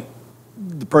that point,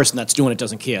 the person that's doing it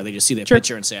doesn't care. They just see their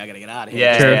picture and say, I got to get out of here.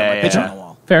 Yeah, Just yeah, put my yeah, picture yeah. on the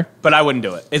wall. fair? But I wouldn't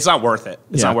do it. It's not worth it.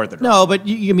 It's Yeah. not worth it. No, but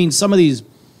you mean some of these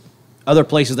other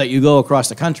places that you go across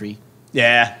the country,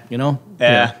 Yeah.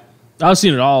 Yeah. I've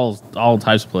seen it all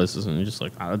types of places, and you're just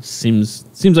like, it seems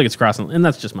like it's crossing, and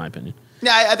that's just my opinion.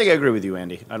 Yeah, I think I agree with you,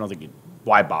 Andy. I don't think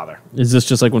why bother? Is this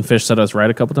just like when Fish said I was right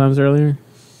a couple times earlier?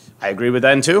 I agree with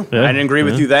then too. Yeah, I didn't agree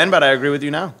with yeah. you then, but I agree with you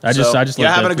now. I just you're looked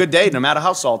having at- a good day, no matter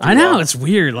how salty. I you know are. it's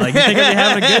weird. Like you think I'd be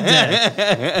having a good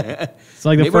day. It's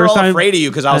like the Maybe we're first all time. afraid of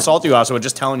you because how salty you are, so we're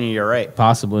just telling you you're right.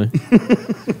 Possibly.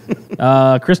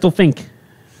 Crystal Fink.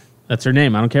 That's her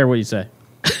name. I don't care what you say.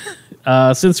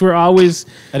 Since we're always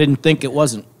I didn't think it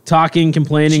wasn't. talking,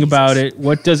 complaining about it,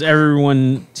 what does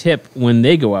everyone tip when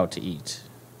they go out to eat?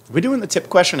 We're doing the tip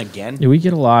question again. Yeah, we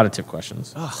get a lot of tip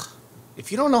questions.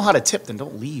 If you don't know how to tip, then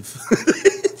don't leave.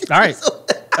 All right.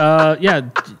 Yeah.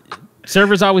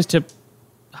 Servers always tip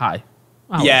high.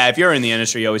 Always. Yeah, if you're in the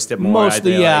industry, you always tip more.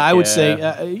 Mostly, feel yeah, like, I would say,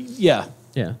 yeah.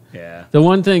 Yeah. Yeah. The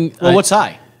one thing. Well, what's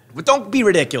high? But don't be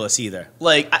ridiculous either.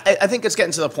 Like, I think it's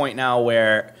getting to the point now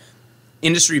where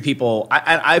industry people,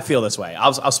 I feel this way.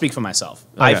 I'll speak for myself.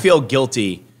 Okay. I feel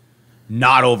guilty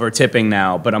not over tipping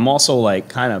now, but I'm also like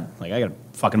kind of like I got a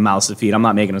fucking mouth to feed. I'm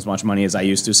not making as much money as I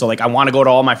used to. So like I want to go to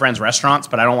all my friends' restaurants,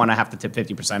 but I don't want to have to tip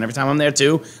 50% every time I'm there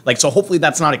too. Like so hopefully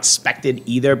that's not expected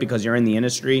either because you're in the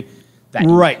industry.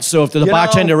 Right. So if the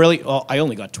bartender really, I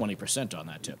only got 20% on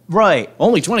that tip. Right.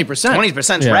 Only 20%.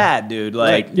 20% is rad, dude.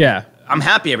 Like Yeah. I'm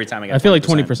happy every time I get 20%. I feel like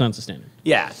 20% is the standard.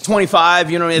 Yeah,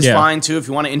 25, is Yeah. fine too. If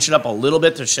you want to inch it up a little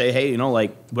bit to say, hey,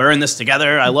 like we're in this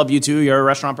together. I love you too. You're a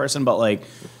restaurant person, but like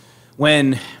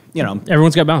when,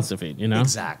 Everyone's got mouths to feed,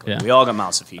 Exactly. Yeah. We all got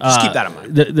mouths to feed. Just keep that in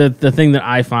mind. The thing that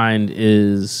I find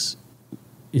is,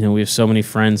 we have so many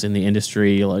friends in the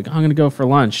industry. You're like, I'm going to go for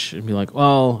lunch. And be like,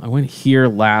 well, I went here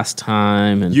last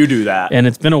time. And You do that. And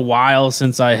it's been a while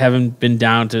since I haven't been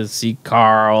down to see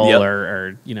Karl Yep.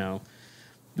 or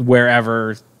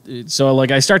wherever. So,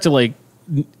 like, I start to, like,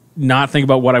 not think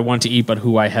about what I want to eat, but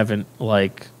who I haven't,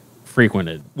 like,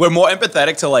 frequented. We're more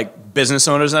empathetic to like business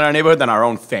owners in our neighborhood than our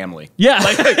own family. Yeah.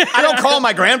 Like I don't call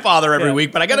my grandfather every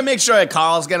week, but I got to make sure that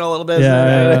Carl's getting a little bit.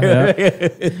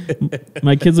 Yeah.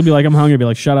 My kids will be like, I'm hungry. I'll be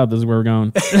like, shut up. This is where we're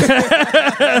going.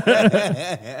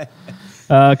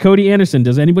 Cody Anderson,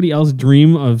 does anybody else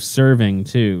dream of serving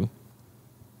too?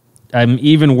 I'm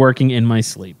even working in my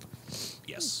sleep.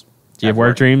 Yes. Do you have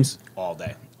work dreams? All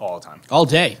day, all the time. All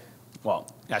day.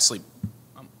 Well, I sleep.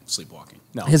 I'm sleepwalking.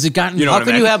 No. Has it gotten? You know How what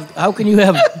can I you mean? have? How can you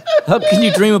have? How can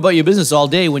you dream about your business all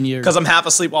day when you're? Because I'm half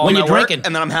asleep while When I'm you're at work, drinking.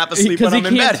 and then I'm half asleep Because when he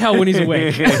I'm in can't bed. tell when he's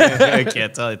awake. I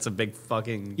can't tell. It's a big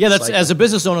fucking. Yeah, that's cycle. as a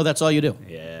business owner, that's all you do.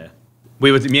 Yeah.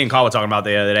 Me and Karl were talking about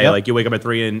the other day. Yep. Like you wake up at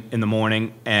 3 in the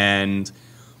morning and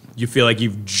you feel like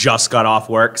you've just got off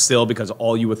work still because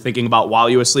all you were thinking about while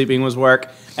you were sleeping was work,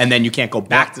 and then you can't go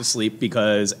back to sleep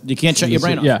because You can't shut your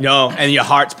brain off. Yeah. and your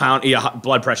heart's pounding, your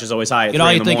blood pressure's always high. At You know, 3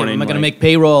 how in you the think, morning. am I going to like- make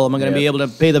payroll? Am I going to Yeah. be able to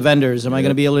pay the vendors? Am I going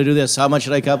to be able to do this? How much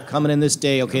should I have coming in this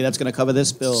day? Okay, that's going to cover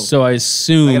this bill. So I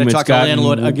assume I got to it's talk to the gotten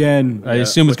landlord again. I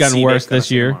assume it's What's gotten CBAC worse gonna this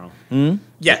say year. tomorrow?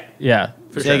 Yeah. Yeah.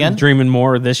 Say again? Dreaming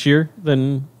more this year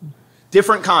than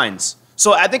Different kinds.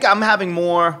 So I think I'm having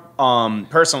more,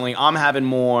 personally, I'm having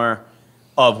more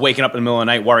of waking up in the middle of the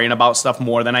night worrying about stuff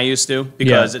more than I used to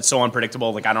because Yeah. it's so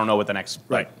unpredictable. Like I don't know what the next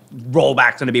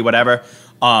rollback's going to be, whatever.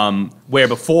 Where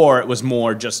before it was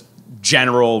more just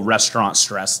general restaurant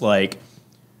stress, like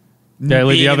Did I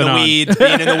leave being the in oven the on? weeds,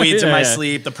 being in the weeds in Yeah, my yeah.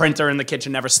 sleep, the printer in the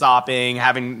kitchen never stopping,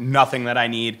 having nothing that I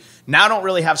need. Now I don't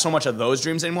really have so much of those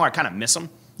dreams anymore. I kind of miss them.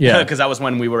 Yeah. Because that was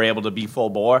when we were able to be full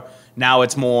bore. Now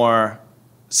it's more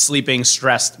sleeping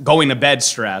stressed, going to bed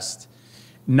stressed,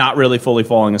 not really fully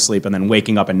falling asleep, and then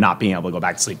waking up and not being able to go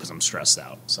back to sleep because I'm stressed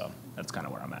out. So that's kind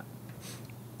of where I'm at.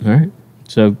 All right.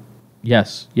 So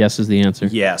yes is the answer.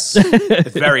 Yes.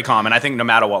 It's very common. I think no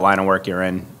matter what line of work you're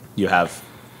in, you have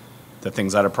the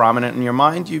things that are prominent in your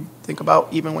mind you think about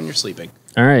even when you're sleeping.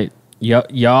 All right.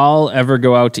 Y'all ever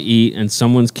go out to eat and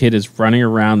someone's kid is running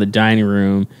around the dining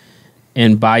room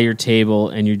and by your table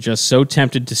and you're just so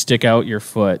tempted to stick out your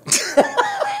foot?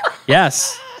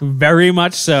 Yes, very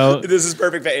much so. This is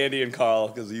perfect for Andy and Karl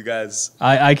because you guys.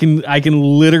 I can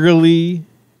literally.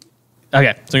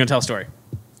 Okay, so I'm gonna tell a story.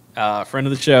 Friend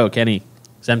of the show, Kenny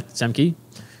Semke.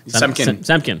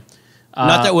 Semkin.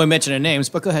 Not that we're mentioning names,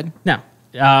 but go ahead.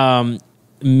 No.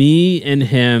 Me and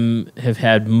him have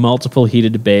had multiple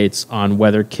heated debates on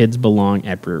whether kids belong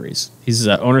at breweries. He's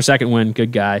owner second win,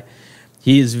 good guy.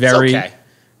 He is very. It's okay.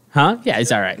 Huh? Yeah,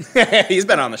 he's all right. He's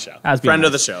been on the show. That's Friend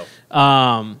of the nice.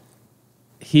 show.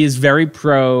 He is very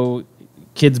pro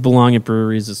kids belong at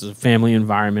breweries. This is a family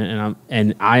environment,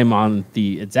 and I am on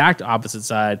the exact opposite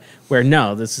side where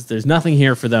no, there's nothing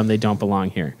here for them. They don't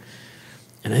belong here.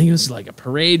 And I think it was like a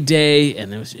parade day,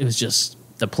 and it was just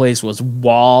the place was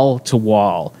wall to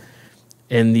wall,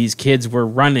 and these kids were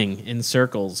running in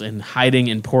circles and hiding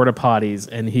in porta potties.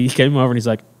 And he came over and he's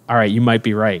like, "All right, you might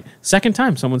be right." Second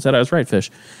time someone said I was right, Fish.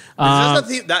 Is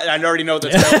this I already know what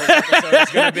this episode is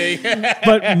going to be.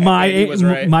 But He was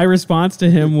right. my response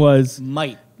to him was.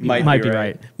 Might. Might be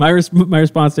right. My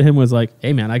response to him was like,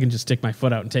 "Hey man, I can just stick my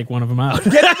foot out and take one of them out."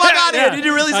 Get the fuck out of here! Did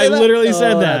you really say I that? literally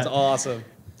said that. That's awesome.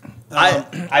 I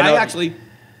actually,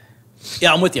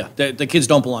 yeah, I'm with you. The kids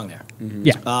don't belong there.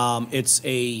 Yeah, It's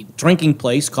a drinking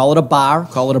place. Call it a bar.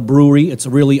 Call it a brewery. It's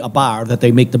really a bar that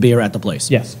they make the beer at the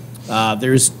place. yes.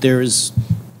 There's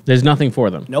There's nothing for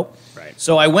them. nope. Right.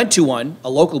 So I went to one, a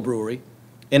local brewery,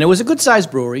 and it was a good sized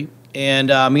brewery. And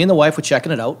me and the wife were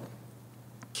checking it out.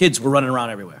 Kids were running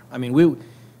around everywhere. I mean,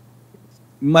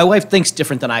 my wife thinks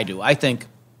different than I do. I think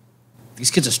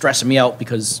these kids are stressing me out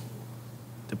because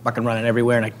they're fucking running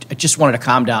everywhere, and I just wanted to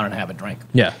calm down and have a drink.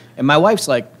 Yeah, And my wife's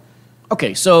like,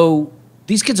 okay, so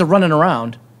these kids are running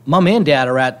around. mom and dad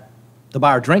are at the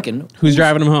bar drinking. Who's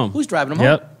driving them home? Who's driving them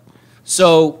home? Yep.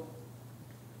 So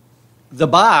the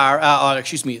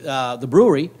the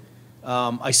brewery,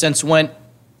 I since went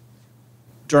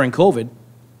during COVID,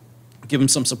 give them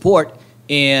some support,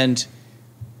 and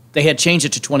they had changed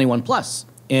it to 21 plus,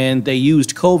 and they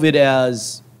used COVID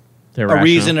as a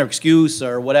reason or excuse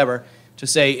or whatever to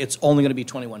say it's only going to be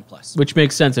 21 plus. Which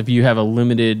makes sense if you have a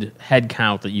limited head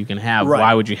count that you can have. Right.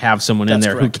 Why would you have someone in That's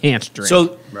there correct. who can't drink?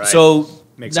 So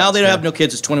Makes now sense, they don't yeah. have no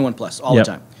kids. It's 21 plus all the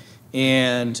time.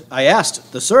 And I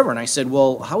asked the server, and I said,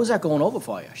 "Well, how is that going over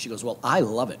for you?" She goes, "Well, I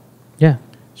love it." Yeah.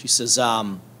 She says,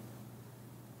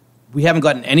 "We haven't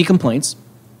gotten any complaints,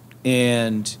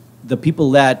 and the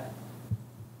people that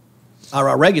are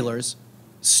our regulars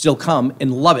still come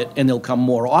and love it, and they'll come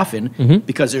more often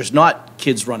because there's not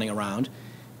kids running around.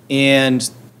 And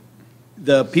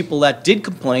the people that did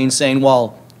complain saying,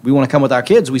 well, we want to come with our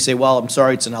kids, we say, well, I'm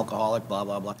sorry, it's an alcoholic, blah,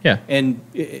 blah, blah. Yeah. And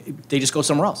they just go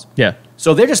somewhere else. Yeah.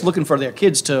 So they're just looking for their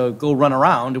kids to go run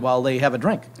around while they have a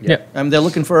drink. Yeah. They're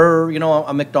looking for,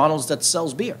 a McDonald's that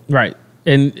sells beer. Right.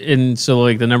 And so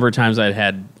like the number of times I'd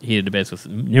had heated debates with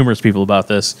numerous people about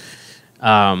this,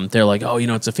 they're like, oh,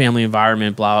 it's a family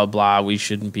environment, blah, blah, blah. We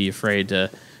shouldn't be afraid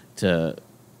to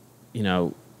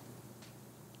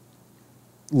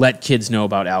let kids know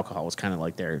about alcohol was kind of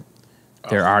like their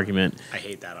argument. I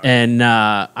hate that argument. And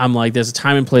I'm like, there's a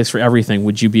time and place for everything.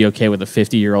 Would you be okay with a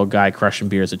 50-year-old guy crushing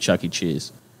beers at Chuck E.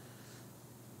 Cheese?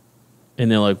 And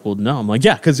they're like, well, no. I'm like,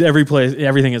 yeah, because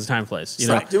everything has a time and place.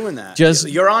 Stop doing that. Just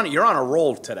you're on a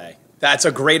roll today. That's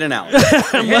a great analogy.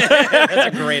 That's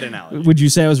a great analogy. would you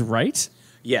say I was right?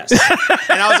 Yes.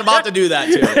 And I was about to do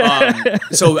that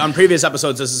too. So on previous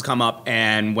episodes, this has come up.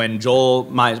 And when Joel,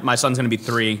 my son's going to be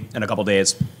 3 in a couple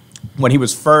days, when we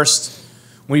first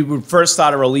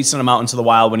started releasing him out into the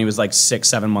wild when he was like 6,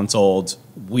 7 months old,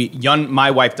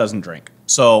 my wife doesn't drink.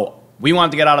 So we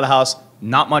wanted to get out of the house.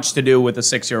 Not much to do with a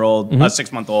 6-year-old, a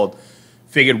 6-month-old.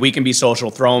 Figured we can be social,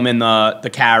 throw him in the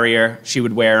carrier. She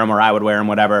would wear him or I would wear him,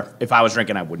 whatever. If I was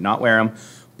drinking, I would not wear him.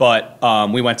 But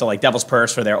we went to like Devil's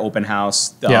Purse for their open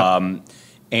house.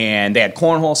 And they had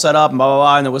cornhole set up and blah, blah,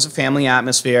 blah. And there was a family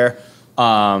atmosphere.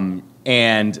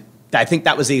 And I think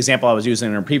that was the example I was using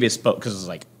in a previous book because it was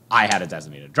like, I had a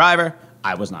designated driver.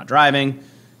 I was not driving.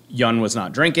 Yun was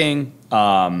not drinking.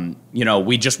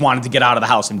 We just wanted to get out of the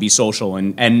house and be social.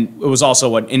 And it was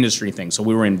also an industry thing. So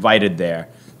we were invited there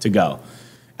to go.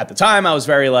 At the time, I was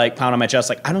very like, pound on my chest,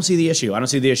 like, I don't see the issue. I don't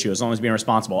see the issue as long as being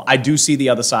responsible. I do see the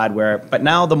other side but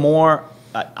now the more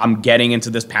I'm getting into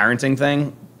this parenting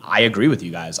thing, I agree with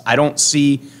you guys. I don't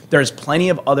see, there's plenty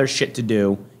of other shit to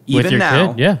do. Even with your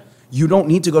now, kid? Yeah. You don't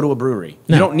need to go to a brewery.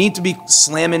 No. You don't need to be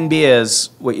slamming beers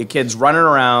with your kids running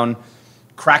around,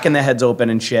 cracking their heads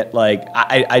open and shit. Like,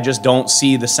 I just don't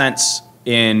see the sense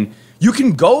in, you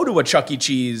can go to a Chuck E.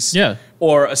 Cheese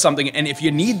or something, and if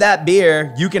you need that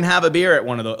beer, you can have a beer at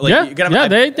one of those. Like, you can have,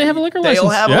 they have a liquor license. They'll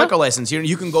have a liquor license.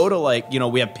 You can go to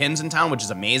we have Pins in town, which is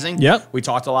amazing. Yep. We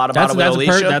talked a lot about it with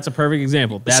Alicia. That's a perfect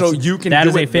example. That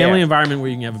is a family there. environment where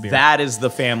you can have a beer. That is the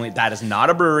family. That is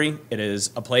not a brewery. It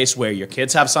is a place where your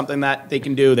kids have something that they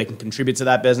can do. They can contribute to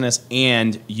that business.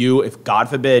 And you, if God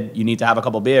forbid, you need to have a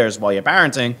couple beers while you're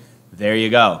parenting, there you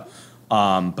go.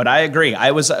 But I agree.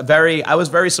 I was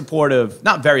very supportive,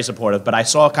 not very supportive, but I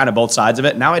saw kind of both sides of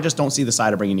it. Now I just don't see the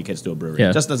side of bringing your kids to a brewery.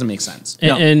 It just doesn't make sense.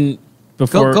 And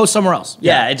before Go somewhere else.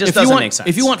 Yeah, it just doesn't make sense.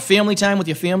 If you want family time with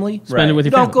your family, spend it with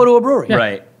your don't family. go to a brewery.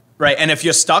 Yeah. Right. And if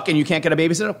you're stuck and you can't get a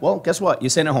babysitter, well, guess what? You're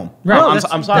sitting at home. Right. Oh, That's-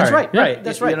 I'm sorry. that's right. Right. Yeah,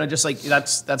 that's right. Just like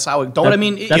that's how it. But I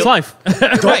mean, That's life.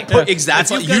 Right.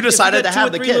 Exactly. If you've You got decided to two have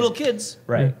or the three kid. little kids.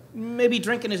 Right. Maybe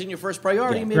drinking isn't your first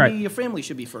priority. Maybe Right. your family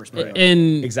should be first priority.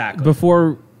 And Exactly.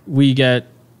 before we get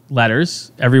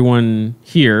letters, everyone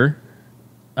here,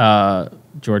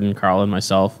 Jordan, Karl, and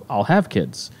myself, all have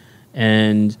kids.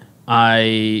 And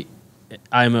I'm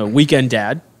a weekend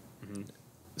dad.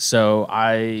 So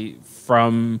I,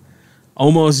 from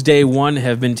almost day one,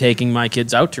 have been taking my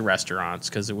kids out to restaurants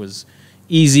because it was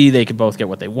easy. They could both get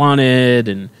what they wanted.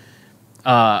 And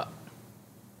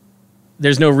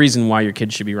there's no reason why your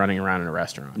kids should be running around in a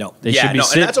restaurant. No. They should be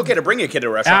and that's okay to bring your kid to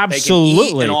a restaurant. Absolutely. They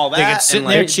can eat and all that. They can sit in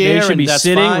and, their like, chair they should be and that's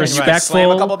sitting fine. respectful.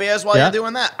 Slam a couple beers while Yeah. you're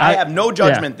doing that. I have no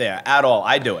judgment there at all.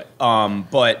 I do it.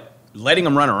 But letting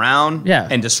them run around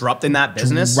and disrupting that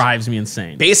business drives me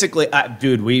insane. Basically,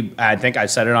 dude, I think I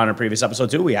said it on a previous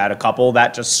episode too. We had a couple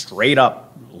that just straight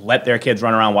up let their kids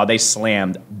run around while they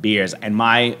slammed beers. And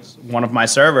one of my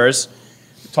servers,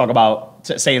 talk about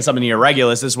saying something to your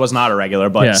regulars. This was not a regular,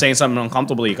 but saying something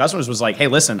uncomfortable to your customers was like, hey,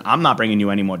 listen, I'm not bringing you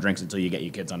any more drinks until you get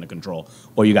your kids under control,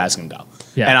 or you guys can go.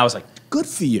 Yeah. And I was like, good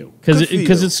for you.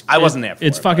 Because I wasn't there for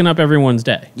it's fucking up everyone's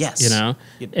day. Yes. You know?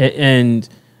 And,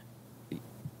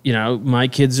 you know, my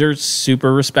kids are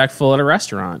super respectful at a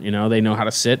restaurant. You know, they know how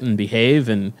to sit and behave.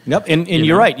 And yep. And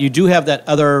you're right. You do have that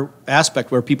other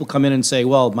aspect where people come in and say,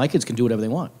 well, my kids can do whatever they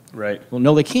want. Right. Well,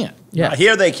 no, they can't. Yeah.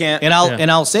 Here they can't. And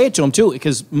I'll say it to them, too,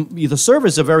 because the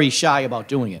servers are very shy about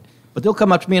doing it. But they'll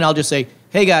come up to me and I'll just say,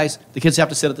 hey, guys, the kids have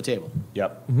to sit at the table.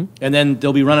 Yep. Mm-hmm. And then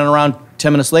they'll be running around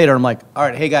 10 minutes later. I'm like, all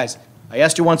right, hey, guys, I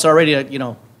asked you once already to, you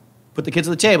know, put the kids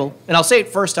at the table. And I'll say it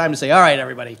first time to say, all right,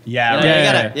 everybody. Yeah. You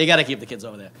know, you gotta keep the kids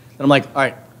over there. And I'm like, all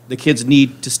right, the kids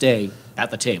need to stay at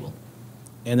the table.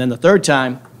 And then the third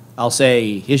time, I'll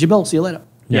say, here's your bill. See you later.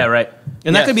 Yeah, right.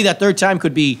 And that could be that third time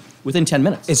could be within 10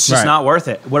 minutes. It's just not worth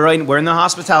it. We're in the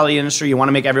hospitality industry. You want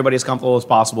to make everybody as comfortable as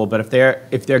possible. But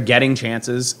if they're getting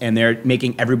chances and they're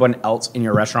making everyone else in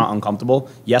your restaurant uncomfortable,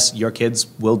 yes, your kids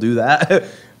will do that.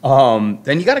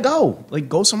 Then you got to go. Like,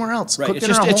 go somewhere else. Right. It's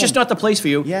just not the place for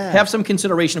you. Yeah. Have some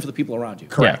consideration for the people around you.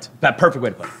 Correct. Yeah. That perfect way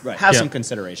to put it. Right. Have some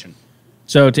consideration.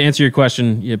 So to answer your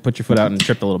question, you put your foot out and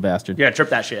trip the little bastard. Yeah, trip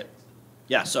that shit.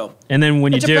 Yeah, so. And then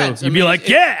when you do, depends. you'd be like,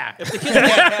 yeah! If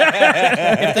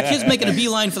the kid's making a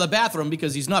beeline for the bathroom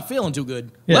because he's not feeling too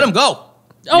good, let him go.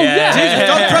 Oh, yeah. Jesus,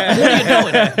 don't prep him. What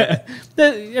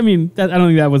are you doing? I don't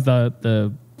think that was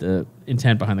the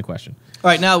intent behind the question. All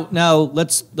right, now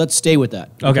let's stay with that.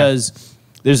 Okay. Because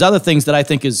there's other things that I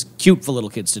think is cute for little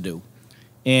kids to do.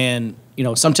 And, you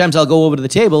know, sometimes I'll go over to the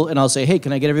table and I'll say, hey,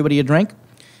 can I get everybody a drink?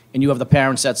 And you have the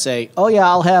parents that say, oh, yeah,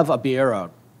 I'll have a beer or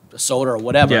a soda or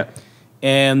whatever. Yeah.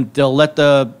 And they'll let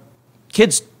the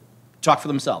kids talk for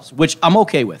themselves, which I'm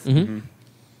okay with. Mm-hmm.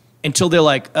 Until they're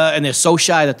like, and they're so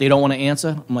shy that they don't want to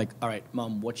answer. I'm like, all right,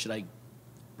 Mom, what should I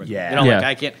bring? Yeah. You know, like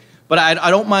I can't. But I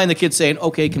don't mind the kids saying,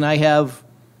 okay, can I have,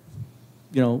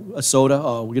 you know, a soda?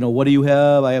 Or, you know, what do you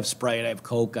have? I have Sprite, I have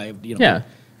Coke, I have, you know.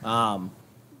 Yeah.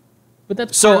 But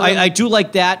that's So I do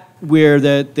like that where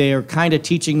they're kind of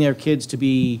teaching their kids to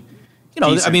be, you know,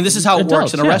 Decent. I mean, this is how it Adults,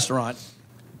 works in a yeah. restaurant.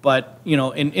 But, you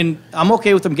know, and I'm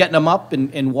okay with them getting them up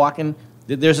and walking.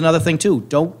 There's another thing, too.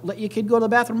 Don't let your kid go to the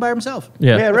bathroom by himself.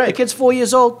 Yeah. Yeah, If right. the kid's 4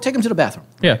 years old, take him to the bathroom.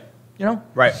 Yeah. You know?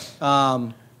 Right.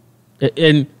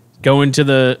 And going to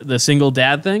the single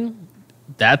dad thing,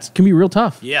 that can be real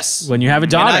tough. Yes. When you have a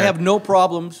daughter. And I have no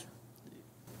problems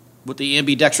with the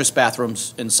ambidextrous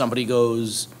bathrooms and somebody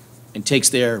goes and takes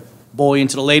their boy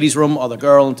into the ladies' room or the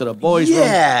girl into the boys' room.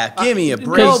 Yeah, give me a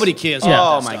break. Nobody cares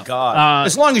about Oh, that my stuff. God.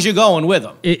 As long as you're going with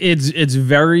them. It's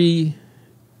very,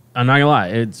 I'm not gonna lie,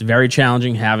 it's very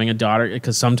challenging having a daughter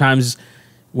because sometimes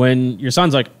when your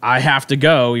son's like, I have to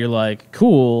go, you're like,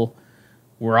 cool,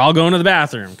 we're all going to the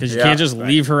bathroom because you can't just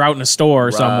leave her out in a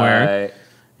store somewhere. Right.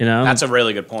 You know, That's a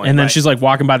really good point. and then right. she's like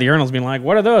walking by the urinals, being like,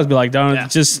 "What are those?" Be like, "Don't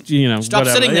just Stop whatever."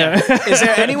 sitting there. Is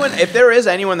there anyone, if there is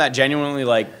anyone that genuinely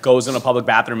like goes in a public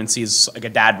bathroom and sees like a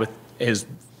dad with his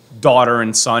daughter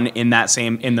and son in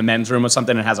the men's room or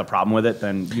something and has a problem with it,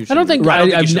 then you should. I don't think you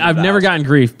I've should never leave the house. gotten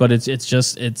grief, but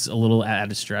it's a little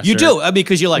added stress. You do,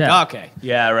 because you're like, Yeah. okay.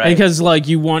 Yeah, right. Because like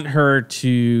you want her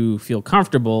to feel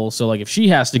comfortable, so like if she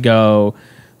has to go,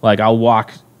 like I'll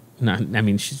walk. No, I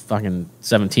mean she's fucking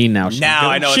 17 now. Now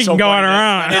I know she it's can so go funny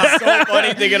on her own. It's so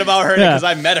funny thinking about her because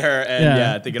I met her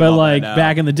and thinking but about like that now.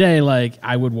 back in the day, like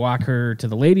I would walk her to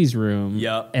the ladies' room,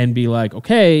 Yep. and be like,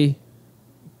 okay,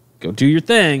 go do your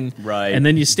thing, Right. And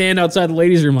then you stand outside the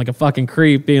ladies' room like a fucking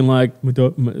creep, being like,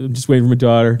 I'm just waiting for my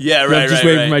daughter. Yeah, I'm right, just right,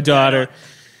 waiting right. for my daughter. Yeah, I know.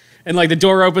 And like the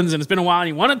door opens and it's been a while and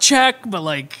you want to check, but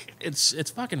like it's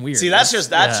fucking weird. See, that's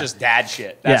just dad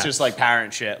shit. That's Yeah. just like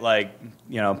parent shit. Like,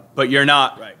 you know, but you're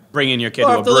not bringing your kid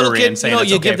Or to a if the little brewery kid, and saying you know,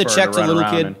 it's you okay give the for her check to to the run little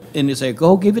around kid and you say,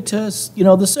 go give it to the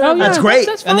server. That's great.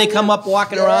 That's And they fine, come yeah. up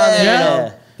walking around. And,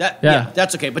 you know, Yeah.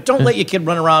 that's okay. But don't let your kid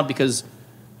run around because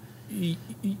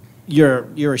you're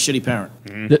a shitty parent.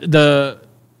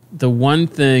 The one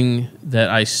thing that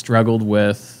I struggled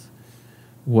with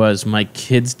was my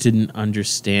kids didn't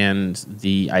understand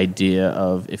the idea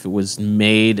of if it was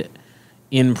made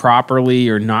improperly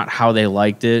or not how they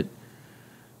liked it,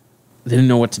 they didn't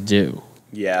know what to do.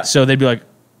 Yeah. So they'd be like,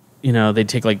 they'd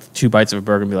take like 2 bites of a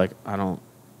burger and be like, I'm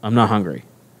not hungry.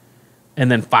 And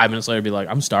then 5 minutes later be like,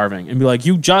 I'm starving. And be like,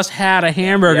 you just had a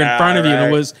hamburger in front of you.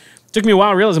 And it took me a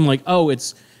while to realize, I'm like, oh,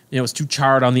 it's too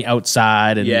charred on the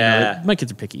outside. And my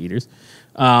kids are picky eaters.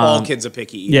 All kids are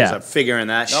picky eaters. yeah. I'm figuring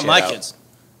that Not shit my out. kids.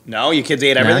 No, your kids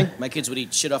ate everything? My kids would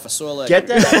eat shit off a sore leg. Get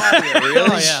that out of here, really?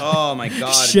 Oh, yeah. Oh, my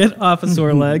God. Shit off a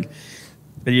sore leg.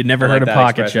 But you'd never I heard like a that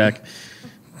pocket expression.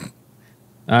 check.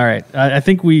 All right. I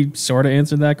think we sort of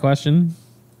answered that question.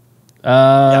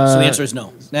 Yeah, so the answer is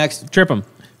no. Next. Trip 'em.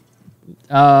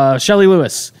 Shelley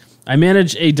Lewis. I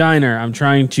manage a diner. I'm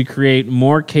trying to create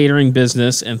more catering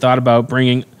business and thought about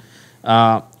bringing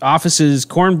offices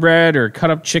cornbread or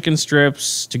cut up chicken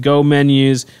strips to go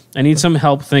menus. I need some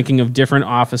help thinking of different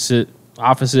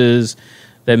offices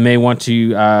that may want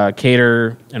to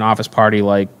cater an office party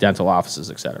like dental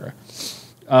offices, etc.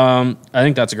 I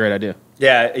think that's a great idea.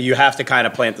 Yeah, you have to kind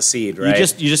of plant the seed, right?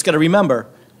 You just got to remember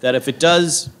that if it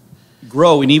does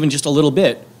grow, and even just a little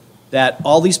bit, that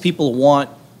all these people want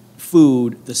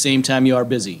food the same time you are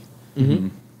busy. Mm-hmm.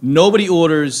 Nobody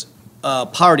orders a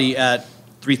party at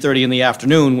 3:30 in the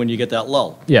afternoon when you get that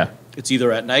lull. Yeah. It's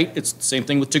either at night. It's the same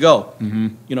thing with to-go. Mm-hmm.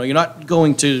 You know, you're not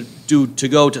going to do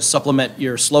to-go to supplement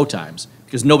your slow times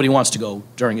because nobody wants to go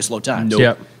during your slow times. Nope.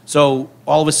 Yep. So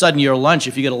all of a sudden, your lunch,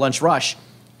 if you get a lunch rush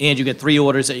and you get 3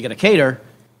 orders that you got to cater,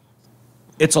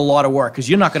 it's a lot of work because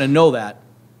you're not going to know that.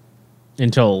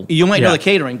 Until You might know the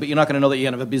catering, but you're not going to know that you're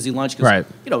going to have a busy lunch because, Right.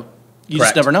 You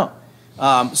Correct. just never know.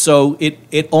 So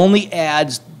it only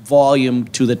adds volume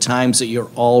to the times that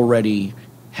you already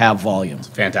have volume.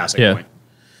 Fantastic Yeah. point.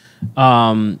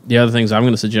 The other things I'm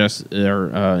going to suggest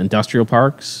are industrial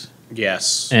parks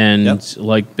Yes. and Yep.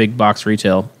 like big box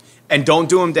retail. And don't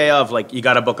do them day of. Like, you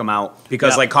got to book them out.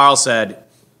 Because, Yeah. like Karl said,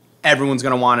 everyone's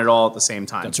going to want it all at the same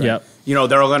time. That's right. Yep. You know,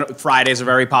 they're all going to, Fridays are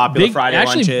very popular. Friday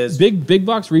lunches. Big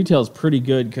box retail is pretty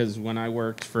good because when I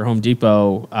worked for Home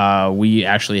Depot, we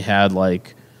actually had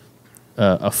like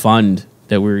a fund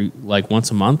that we like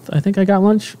once a month. I think I got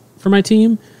lunch for my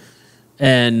team,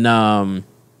 and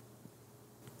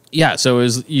yeah, so it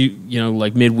was you know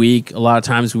like midweek. A lot of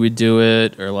times we would do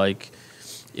it, or like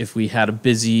if we had a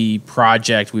busy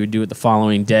project, we would do it the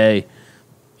following day.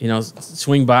 You know,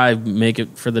 swing by, make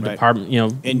it for the Right. department. You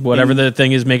know, And- whatever and- the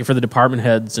thing is, make it for the department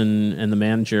heads and the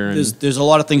manager. And, There's a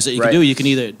lot of things that you Right. can do. You can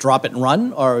either drop it and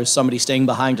run, or is somebody staying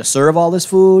behind to serve all this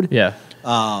food? yeah,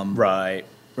 Right.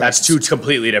 That's two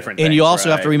completely different things. And you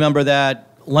also have to right? remember that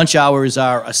lunch hours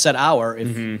are a set hour.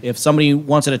 If somebody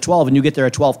wants it at 12 and you get there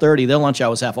at 12:30, their lunch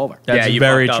hour is half over. that's Yeah, you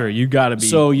very fucked up. true. You got to be.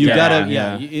 So you yeah,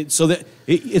 gotta, so that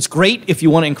it's great if you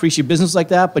want to increase your business like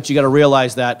that, but you got to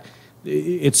realize that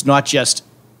it's not just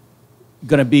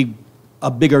going to be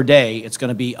a bigger day. It's going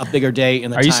to be a bigger day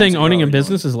in the. Are you times saying that you're owning a already doing.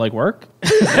 business is like work?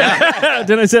 Didn't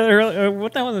I say that earlier?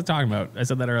 What the hell was I talking about? I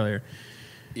said that earlier.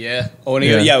 Yeah.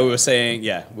 Yeah. Yeah, we were saying,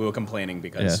 we were complaining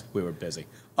because Yeah. we were busy.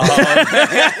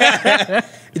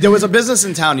 There was a business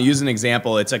in town, to use an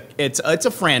example, it's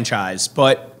a franchise,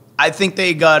 but I think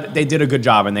they did a good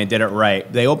job and they did it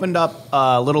right. They opened up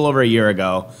a little over a year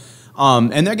ago,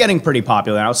 and they're getting pretty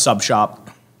popular now, Sub Shop,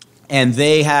 and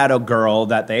they had a girl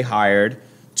that they hired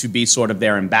to be sort of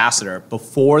their ambassador.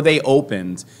 Before they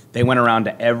opened, they went around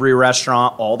to every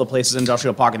restaurant, all the places in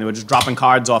Industrial Park, and they were just dropping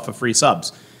cards off for free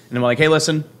subs. And they were like, hey,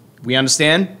 listen, we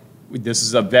understand. This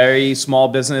is a very small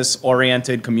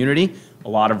business-oriented community, a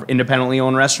lot of independently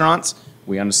owned restaurants.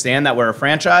 We understand that we're a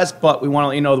franchise, but we want to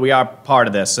let you know that we are part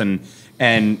of this and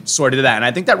sort of did that. And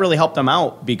I think that really helped them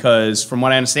out because from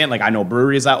what I understand, like I know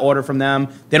breweries that order from them,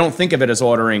 they don't think of it as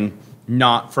ordering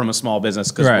not from a small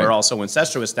business because Right. we're also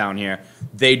incestuous down here.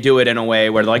 They do it in a way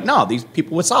where they're like, no, these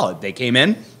people were solid. They came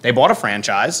in, they bought a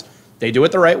franchise, they do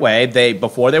it the right way.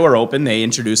 Before they were open, they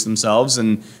introduced themselves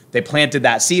and they planted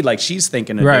that seed like she's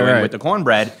thinking of doing with the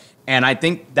cornbread. And I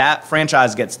think that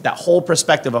franchise gets that whole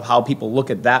perspective of how people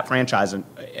look at that franchise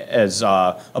as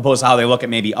opposed to how they look at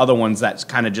maybe other ones that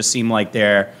kind of just seem like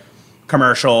they're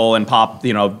commercial and pop,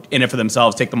 in it for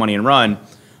themselves, take the money and run.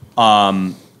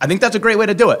 I think that's a great way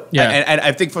to do it. Yeah. And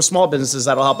I think for small businesses,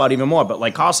 that'll help out even more. But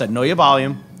like Karl said, know your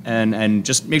volume and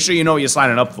just make sure you know what you're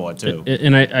signing up for, too.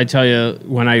 And I tell you,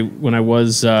 when I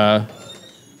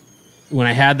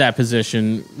had that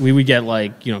position, we would get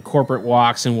like corporate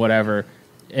walks and whatever,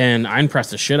 and I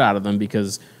impressed the shit out of them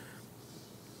because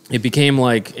it became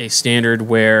like a standard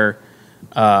where,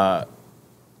 the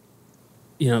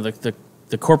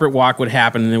corporate walk would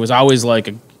happen, and it was always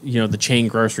like the chain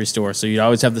grocery store, so you'd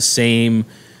always have the same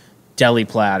deli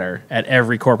platter at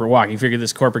every corporate walk. You figure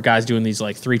this corporate guy's doing these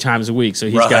like 3 times a week, so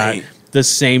he's got the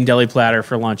same deli platter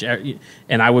for lunch.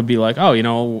 And I would be like, oh,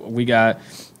 we got,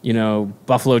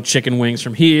 buffalo chicken wings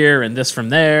from here and this from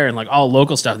there and like all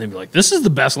local stuff. And they'd be like, this is the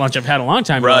best lunch I've had in a long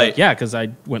time. Right. Like, yeah, because I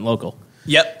went local.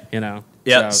 Yep.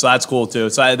 Yeah, so that's cool too.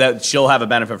 So that she'll have a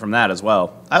benefit from that as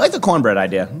well. I like the cornbread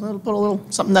idea. Put a little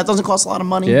something that doesn't cost a lot of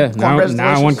money. Yeah, now Cornbread's I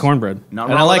want delicious. cornbread.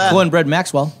 Nothing And I wrong with like that. cornbread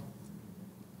Maxwell.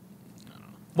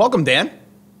 Welcome, Dan.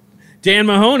 Dan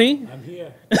Mahoney.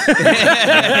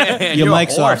 Your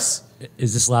mic's horse. off.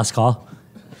 Is this last call?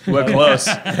 We're close.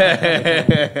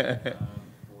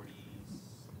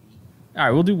 All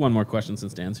right, we'll do one more question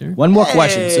since Dan's here. One more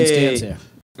question since Dan's here.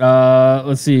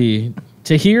 Let's see.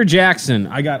 Tahir Jackson.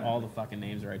 I got all the fucking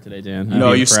names right today, Dan.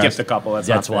 No, you skipped a couple.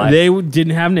 That's why. They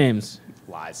didn't have names.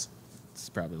 Lies. It's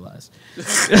probably lies.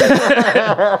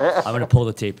 I'm going to pull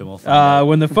the tape and we'll find out.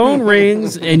 When the phone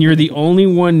rings and you're the only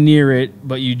one near it,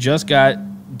 but you just got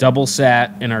double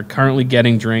sat and are currently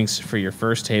getting drinks for your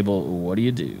first table, what do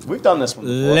you do? We've done this one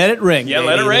before. Let it ring. Yeah, baby.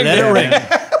 let it ring. Let it ring.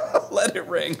 Let it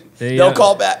ring. They'll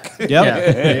call back. Yep.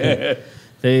 Yeah.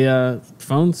 They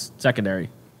phone's secondary.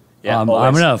 Yeah, I'm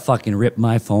always. going to fucking rip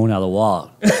my phone out of the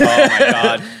wall. Oh, my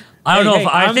God. I don't know Hey, if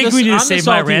I I'm think the- we need I'm to the save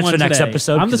my salty rants one for next today.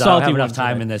 episode I'm the because I don't salty have one enough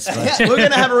time today. in this. But We're going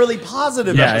to have a really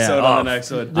positive Yeah, episode yeah. on the next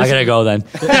one. I got to go then.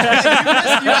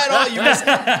 You missed.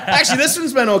 Actually, this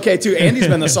one's been okay, too. Andy's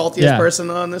been the saltiest Yeah. person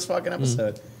on this fucking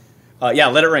episode. Yeah,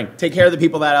 let it ring. Take care of the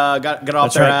people that got off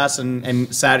That's their right. ass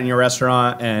and sat in your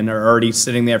restaurant and are already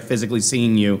sitting there physically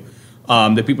seeing you.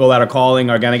 The people that are calling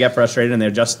are going to get frustrated,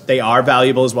 and they are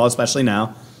valuable as well, especially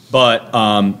now. But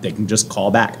they can just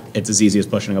call back. It's as easy as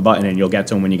pushing a button, and you'll get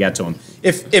to them when you get to them.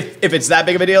 If it's that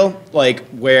big of a deal, like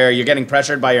where you're getting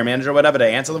pressured by your manager or whatever to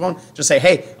answer the phone, just say,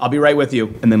 "Hey, I'll be right with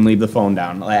you," and then leave the phone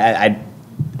down. I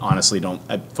honestly don't.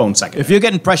 Phone second. If you're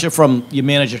getting pressure from your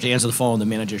manager to answer the phone, the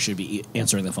manager should be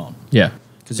answering the phone. Yeah.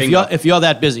 Because Bingo. if you're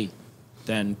that busy,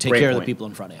 then take Great care of point. the people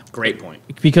in front of you. Great point.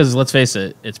 Because let's face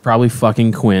it, it's probably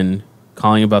fucking Quinn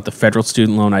calling about the federal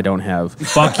student loan I don't have.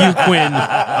 Fuck you, Quinn.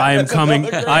 I am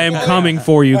coming. I am coming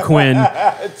for you, Quinn.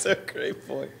 That's a great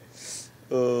point.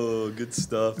 Oh, good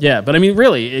stuff. Yeah, but I mean,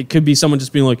 really, it could be someone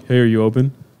just being like, "Hey, are you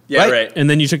open?" Yeah, Right. right. And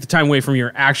then you took the time away from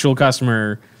your actual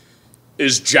customer.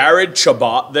 Is Jared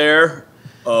Chabot there?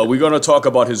 We're going to talk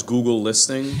about his Google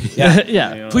listing.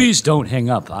 Yeah. Please don't hang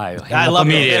up. I hang I up love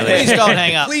it. immediately. Please don't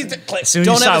hang up. Please, As soon as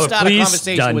you Don't ever with start a please,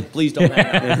 conversation done. with please don't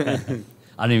hang up.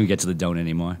 I don't even get to the don't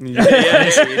anymore. yeah.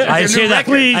 I hear that.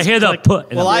 I hear the put.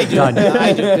 and Well, I'm I do. done.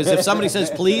 I do. Because if somebody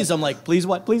says please, I'm like, please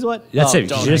what? Please what? That's Oh, it. You're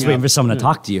don't just hang waiting up. for someone to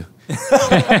talk to you.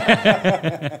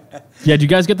 Yeah, did you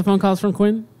guys get the phone calls from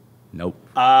Quinn? Nope.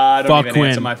 I don't Fuck even Quinn.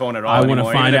 answer my phone at all I want to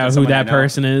anymore, find even if out it's who someone I that know.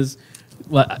 person is.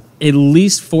 At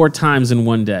least 4 times in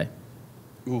one day.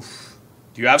 Oof.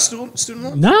 Do you have student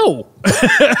loans? No.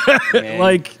 Man.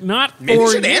 Like, not 4 Maybe you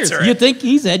years. should answer You it. think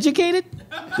he's educated?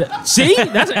 See?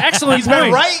 That's an excellent He's point.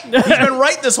 been right. He's been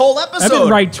right this whole episode. I've been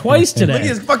right twice Look, today.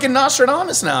 he's fucking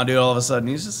Nostradamus now, dude. All of a sudden,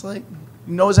 he's just like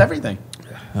he knows everything.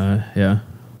 Yeah.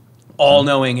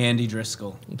 All-knowing Andy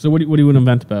Driscoll. So what do you want to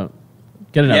vent about?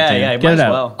 Get it out, Dan. Get it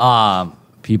out.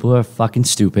 People are fucking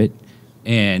stupid.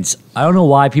 And I don't know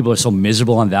why people are so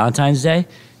miserable on Valentine's Day.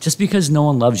 Just because no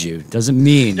one loves you doesn't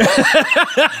mean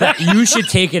that you should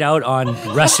take it out on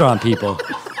restaurant people.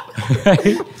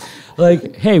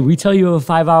 Like, hey, we tell you have a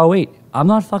 5-hour wait. I'm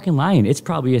not fucking lying. It's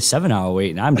probably a 7-hour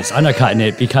wait, and I'm just undercutting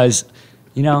it because,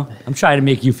 I'm trying to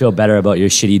make you feel better about your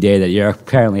shitty day that you're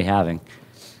apparently having.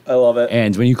 I love it.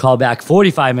 And when you call back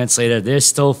 45 minutes later, there's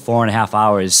still 4.5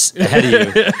 hours ahead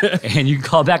of you. And you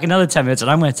call back another 10 minutes, and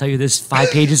I'm going to tell you there's 5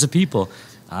 pages of people.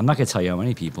 I'm not going to tell you how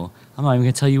many people. I'm not even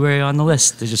going to tell you where you're on the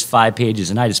list. There's just 5 pages,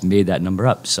 and I just made that number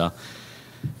up. So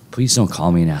please don't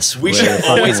call me and ask. We where the should fuck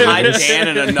always it hide is. Dan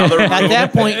in another room. At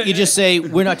that point, you just say,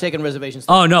 we're not taking reservations.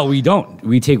 Oh, no, we don't.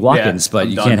 We take walk-ins, Yeah, but I'm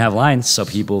you done. can't have lines. So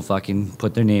people fucking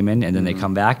put their name in, and then they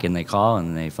come back, and they call,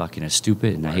 and they fucking are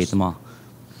stupid, and I hate them all.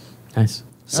 Nice.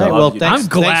 All right, well, I'm thanks,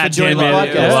 glad thanks for joining the Dan made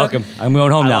it. podcast. You're welcome. I'm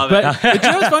going home now. love it. But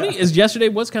you know what's funny is yesterday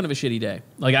was kind of a shitty day.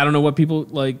 Like, I don't know what people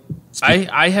like.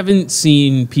 I haven't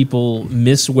seen people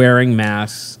miss wearing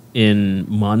masks in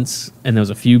months, and there was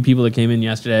a few people that came in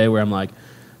yesterday where I'm like,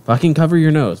 "Fucking cover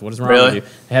your nose. What is wrong Really? with you?"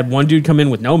 I had one dude come in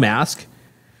with no mask.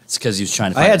 It's because he was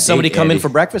trying to I find had a somebody date, come in Andy. for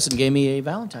breakfast and gave me a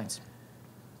Valentine's.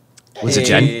 Was it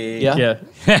Jen? Yeah.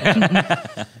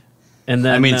 Yeah. And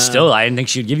then I mean, still, I didn't think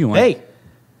she'd give you one. Hey,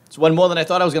 it's one more than I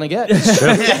thought I was going to get.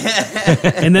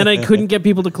 and then I couldn't get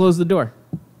people to close the door.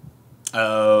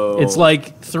 Oh. It's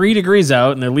like 3 degrees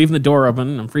out, and they're leaving the door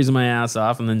open. I'm freezing my ass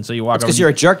off, and then so you walk over. Because you're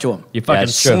a jerk to him. You fucking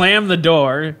it's true. slam the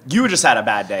door. You just had a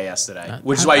bad day yesterday,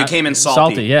 which is why you came in salty.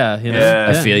 Salty, yeah. You know? Yeah.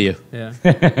 I feel you. Yeah.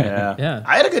 Yeah. Yeah.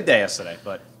 I had a good day yesterday,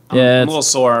 but I'm Yeah, a it's- little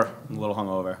sore, a little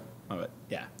hungover. But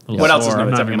yeah. A little What else is sore, new? I'm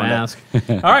It's not every gonna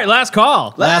Monday. ask. All right, last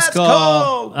call. Last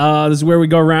call. This is where we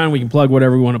go around. We can plug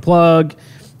whatever we want to plug.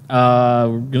 We're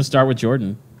gonna start with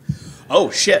Jordan. Oh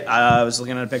shit! I was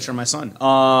looking at a picture of my son.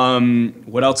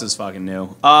 What else is fucking new?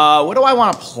 What do I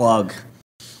want to plug?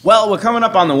 Well, we're coming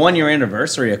up on the 1-year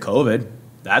anniversary of COVID.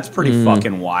 That's pretty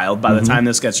fucking wild. By the time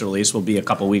this gets released, we'll be a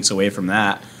couple weeks away from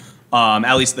that.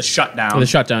 At least the shutdown. The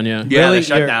shutdown, yeah. Yeah, Really? the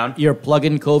shutdown. You're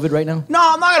plugging COVID right now? No,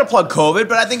 I'm not going to plug COVID,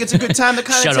 but I think it's a good time to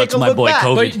kind Shout of out take to a my look boy back.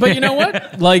 COVID. But you know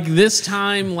what? Like this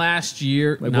time last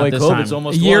year, My not boy this COVID's time,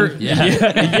 almost a year, won.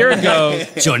 a year ago,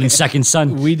 Jordan's second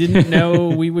son. we didn't know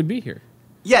we would be here.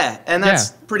 Yeah, and that's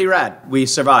Yeah. pretty rad. We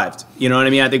survived. You know what I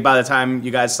mean? I think by the time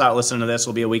you guys start listening to this,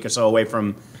 we'll be a week or so away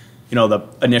from, the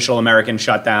initial American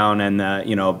shutdown and,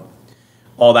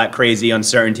 all that crazy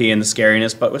uncertainty and the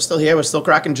scariness. But we're still here. We're still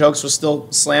cracking jokes. We're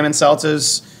still slamming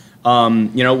seltzers.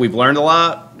 We've learned a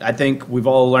lot. I think we've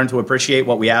all learned to appreciate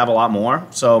what we have a lot more.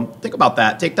 So think about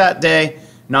that. Take that day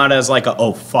not as like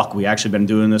oh, fuck, we actually been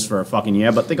doing this for a fucking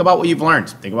year, but think about what you've learned.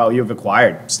 Think about what you've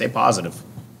acquired. Stay positive.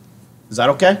 Is that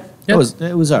okay? It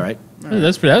was all right. That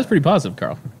was pretty positive,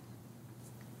 Carl.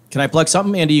 Can I plug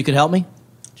something? Andy, you could help me?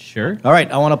 Sure. All right,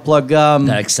 I want to plug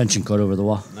That extension cord over the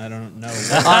wall. I don't know.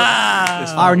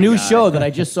 our new show that I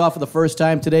just saw for the first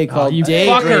time today called You Day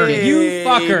fucker! Drinking. You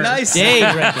fucker! Nice. Day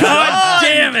Drinking. God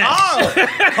damn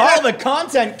it! Carl, the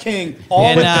content king.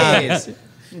 All the days.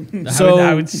 So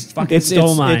I would fucking it's- stole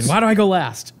it's- mine. it's- Why do I go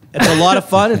last? It's a lot of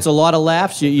fun. It's a lot of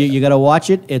laughs. You got to watch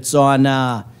it. It's on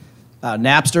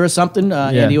Napster or something.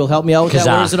 Andy will help me out with that.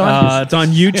 Kazaa. Where is it on? It's on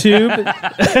YouTube.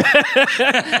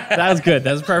 That was good.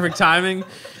 That was perfect timing.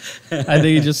 I think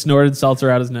he just snorted seltzer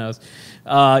out his nose.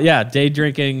 Day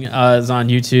Drinking is on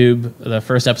YouTube. The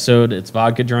first episode, it's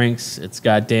vodka drinks. It's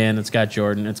got Dan. It's got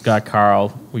Jordan. It's got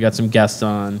Karl. We got some guests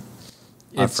on.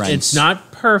 Our It's friends.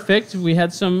 not perfect. We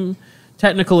had some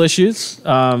technical issues.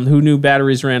 Who knew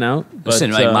batteries ran out? But,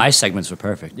 Listen, like my segments were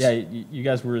perfect. yeah, you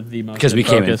guys were the most Because we in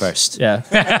came in focus. first. Yeah.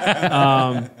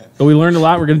 But we learned a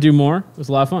lot. We're going to do more. It was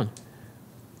a lot of fun.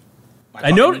 My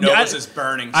I know- fucking nose I- is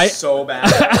burning I- so bad.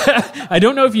 I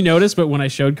don't know if you noticed, but when I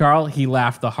showed Karl, he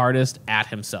laughed the hardest at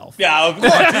himself. Yeah, of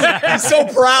course. He's so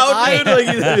proud,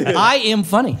 dude. Like, I am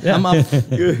funny. I'm I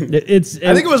think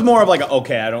it was more of like,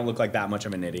 okay, I don't look like that much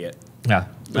of an idiot. yeah.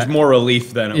 It was more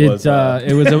relief than it was.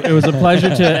 It was a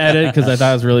pleasure to edit because I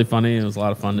thought it was really funny. It was a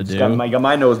lot of fun to do. got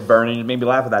my nose burning. It made me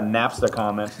laugh at that Napster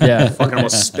comment. Yeah. Fucking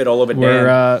almost spit all over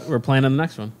Dan. We're playing on the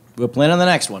next one. We're planning on the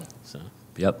next one. So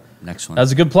Yep. Next one. that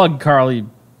was a good plug, Karl. You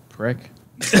prick.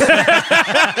 He's so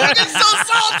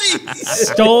salty.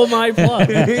 Stole my plug.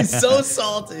 He's so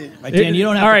salty. Right, Dan, you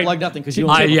don't have All to right. plug nothing because you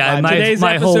don't. yeah, my- Today's whole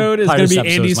episode is part going of to this be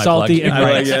episode Andy is my Salty plug.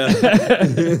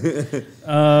 and Bright.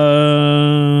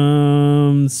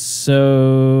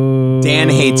 So Dan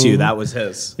hates you. That was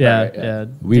his. Yeah, Right, yeah.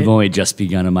 We've only just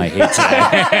begun in my hate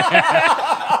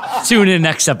today. Tune in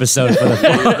next episode for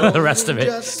the rest of it.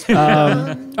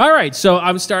 All right, so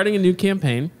I'm starting a new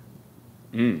campaign.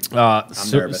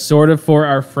 nervous. Sort of for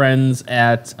our friends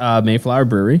at Mayflower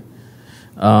Brewery.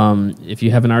 If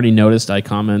you haven't already noticed, I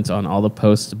comment on all the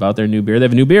posts about their new beer. They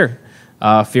have a new beer,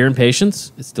 Fear and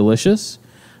Patience. It's delicious.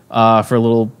 For a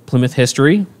little Plymouth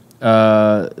history,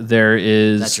 there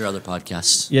is. That's your other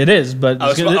podcast. Yeah, it is, but I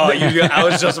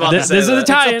was just about to this say is a that. It's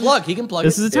a tie-in. plug. He can plug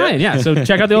This it. is a tie-in, yeah. So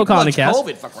check out the old Colony Cast.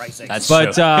 COVID, for Christ's sake. That's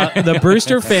But true. the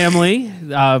Brewster family,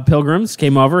 Pilgrims,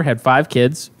 came over, had 5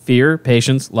 kids: Fear,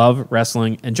 Patience, Love,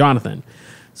 Wrestling, and Jonathan.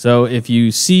 So if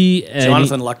you see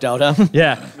Jonathan lucked out, huh?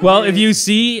 yeah. Well, if you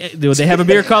see, they have a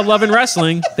beer called Love and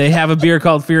Wrestling. They have a beer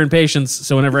called Fear and Patience.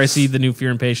 So whenever I see the new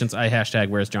Fear and Patience, I hashtag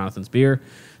Where's Jonathan's beer.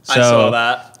 So I saw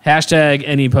that. Hashtag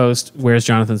any post Where's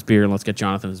Jonathan's beer, and let's get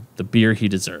Jonathan's the beer he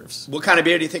deserves. What kind of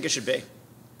beer do you think it should be?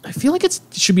 I feel like it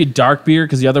should be a dark beer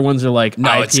because the other ones are like No,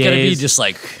 IPAs. it's going to be just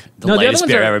like the No, the other lightest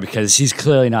ones beer are- ever because he's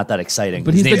clearly not that exciting.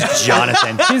 But His he's the- name's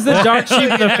Jonathan. He's the dark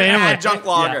sheep of the family. Junk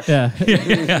lager.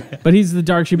 Yeah. But he's the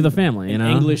dark sheep of the family, you know?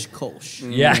 English Kolsch.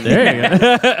 Yeah. There you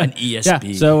go. An Yeah.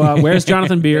 ESB. So Where's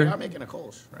Jonathan They are beer? making a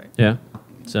Kolsch, right? Yeah.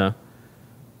 So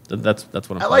that's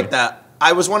what I'm I like that.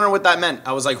 I was wondering what that meant.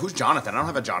 I was like, who's Jonathan? I don't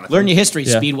have a Jonathan. Learn your history,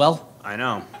 Yeah. Speedwell. I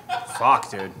know.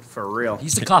 Fuck, dude. For real.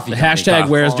 He's the coffee. The company, hashtag Carl.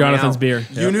 Where's Calling me Jonathan's out. beer?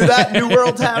 You knew that? New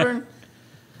World Tavern?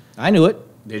 I knew it.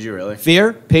 Did you really?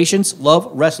 Fear, Patience, Love,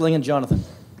 Wrestling, and Jonathan.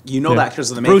 You know that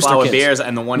because of the Brewster Mayflower kids. beers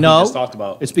and the one No, you just talked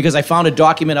about. it's because I found a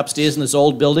document upstairs in this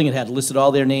old building. It had listed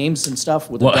all their names and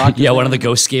stuff with the What? doctors. Yeah, one of the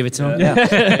ghosts gave it to him.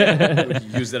 Yeah.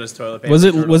 Used it as toilet paper.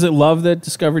 Was it Love that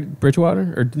discovered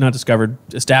Bridgewater, or not discovered,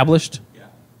 established?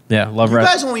 Yeah, Love You Red.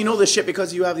 guys only know this shit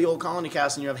because you have the old Colony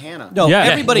Cast and you have Hannah. No, Yeah.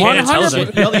 everybody Hannah has tells it.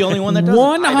 it. You're the only one that does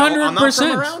One it. hundred I'm not from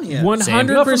percent. around here. You're not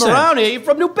from 100%. around here. You're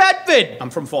from New Bedford. I'm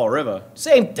from Fall River.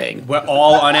 Same thing. We're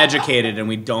all uneducated and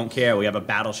we don't care. We have a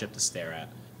battleship to stare at.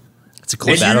 It's a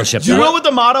cool battleship. Do you know what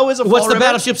the motto is of What's Fall the River?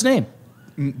 battleship's name?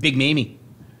 Big Mamie.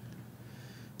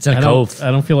 It's in a cove.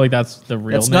 I don't feel like that's the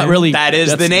real That's name. not really. That is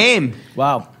the that's- name.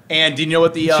 Wow. And do you know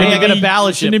what the Hey, I got a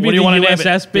battleship. Shouldn't it be What do you the want to name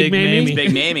USS it? Big Mamie?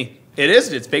 Big Mamie. It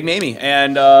is. It's Big Mamie.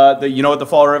 And you know what the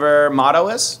Fall River motto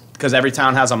is? Because every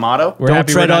town has a motto. We're Don't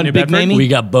happy tread we're not on New Big Bedford. Mamie. We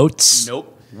got boats.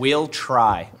 Nope. We'll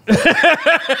try.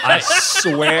 I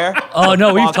swear. Oh,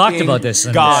 no, we've talked fucking about this.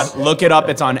 God, look it up.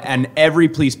 It's on every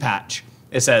police patch.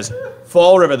 It says,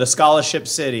 Fall River, the scholarship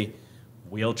city.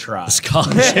 We'll try.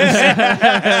 Scholarship. You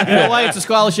know why it's a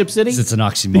scholarship city? It's an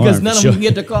oxymoron. Because none for of sure. them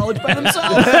can get to college by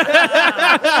themselves.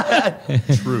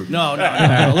 True. No.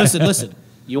 Listen.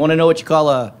 You want to know what you call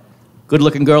a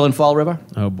good-looking girl in Fall River?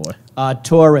 Oh boy. A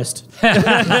tourist.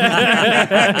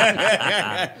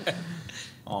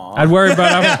 I'd worry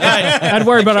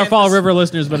about our Fall River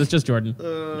listeners, but it's just Jordan.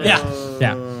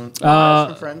 Yeah.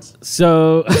 Some friends.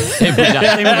 So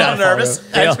I'm nervous.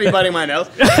 Thanks for biting my nose.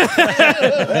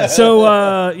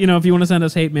 So if you want to send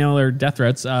us hate mail or death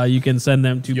threats, you can send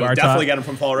them to You'll Bartalk. definitely get them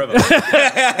from Fall River.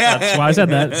 That's why I said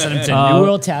that. Send them to New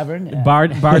World Tavern.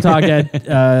 Bartalk at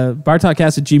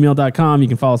bartalkcast@gmail.com. You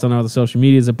can follow us on all the social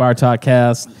medias at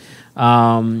bartalkcast.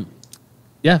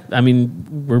 Yeah, I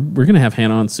mean, we're gonna have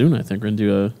Hannah on soon. I think we're gonna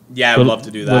do a Yeah, I would love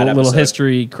to do that little episode.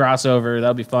 history crossover.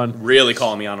 That'll be fun. Really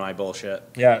calling me on my bullshit.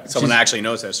 Yeah, Someone that actually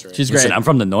knows history. She's great. Listen, I'm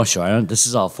from the North Shore. This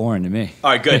is all foreign to me.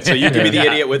 All right, good. So you can be the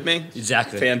idiot with me?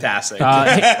 Exactly. Fantastic.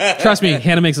 Hey, trust me,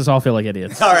 Hannah makes us all feel like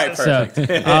idiots. All right, perfect.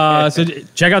 So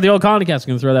check out the old Colony Cast. I'm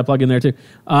going to throw that plug in there too.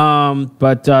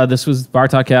 But this was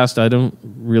Bartalk Cast. I don't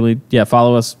really,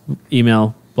 follow us,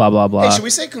 email, blah, blah, blah. Hey, should we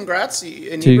say congrats,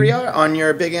 Inebria, on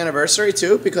your big anniversary,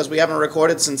 too? Because we haven't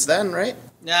recorded since then, right?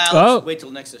 Nah, let's wait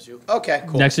till next issue. Okay,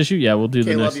 cool. Next issue? Yeah, we'll do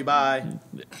Okay, the love next. you, bye.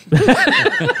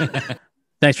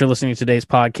 Thanks for listening to today's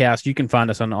podcast. You can find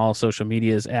us on all social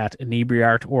medias at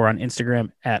Inebriart or on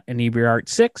Instagram at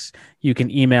Inebriart6. You can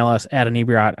email us at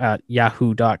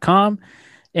inebriart@yahoo.com.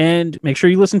 And make sure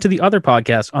you listen to the other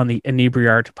podcasts on the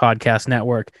Inebriart Podcast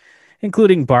Network,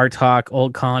 including Bar Talk,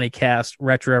 Old Colony Cast,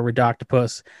 Retro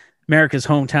Redoctopus, America's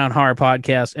Hometown Horror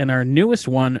Podcast, and our newest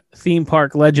one, Theme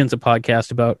Park Legends, a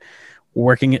podcast about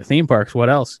working at theme parks. What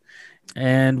else?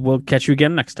 And we'll catch you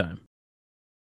again next time.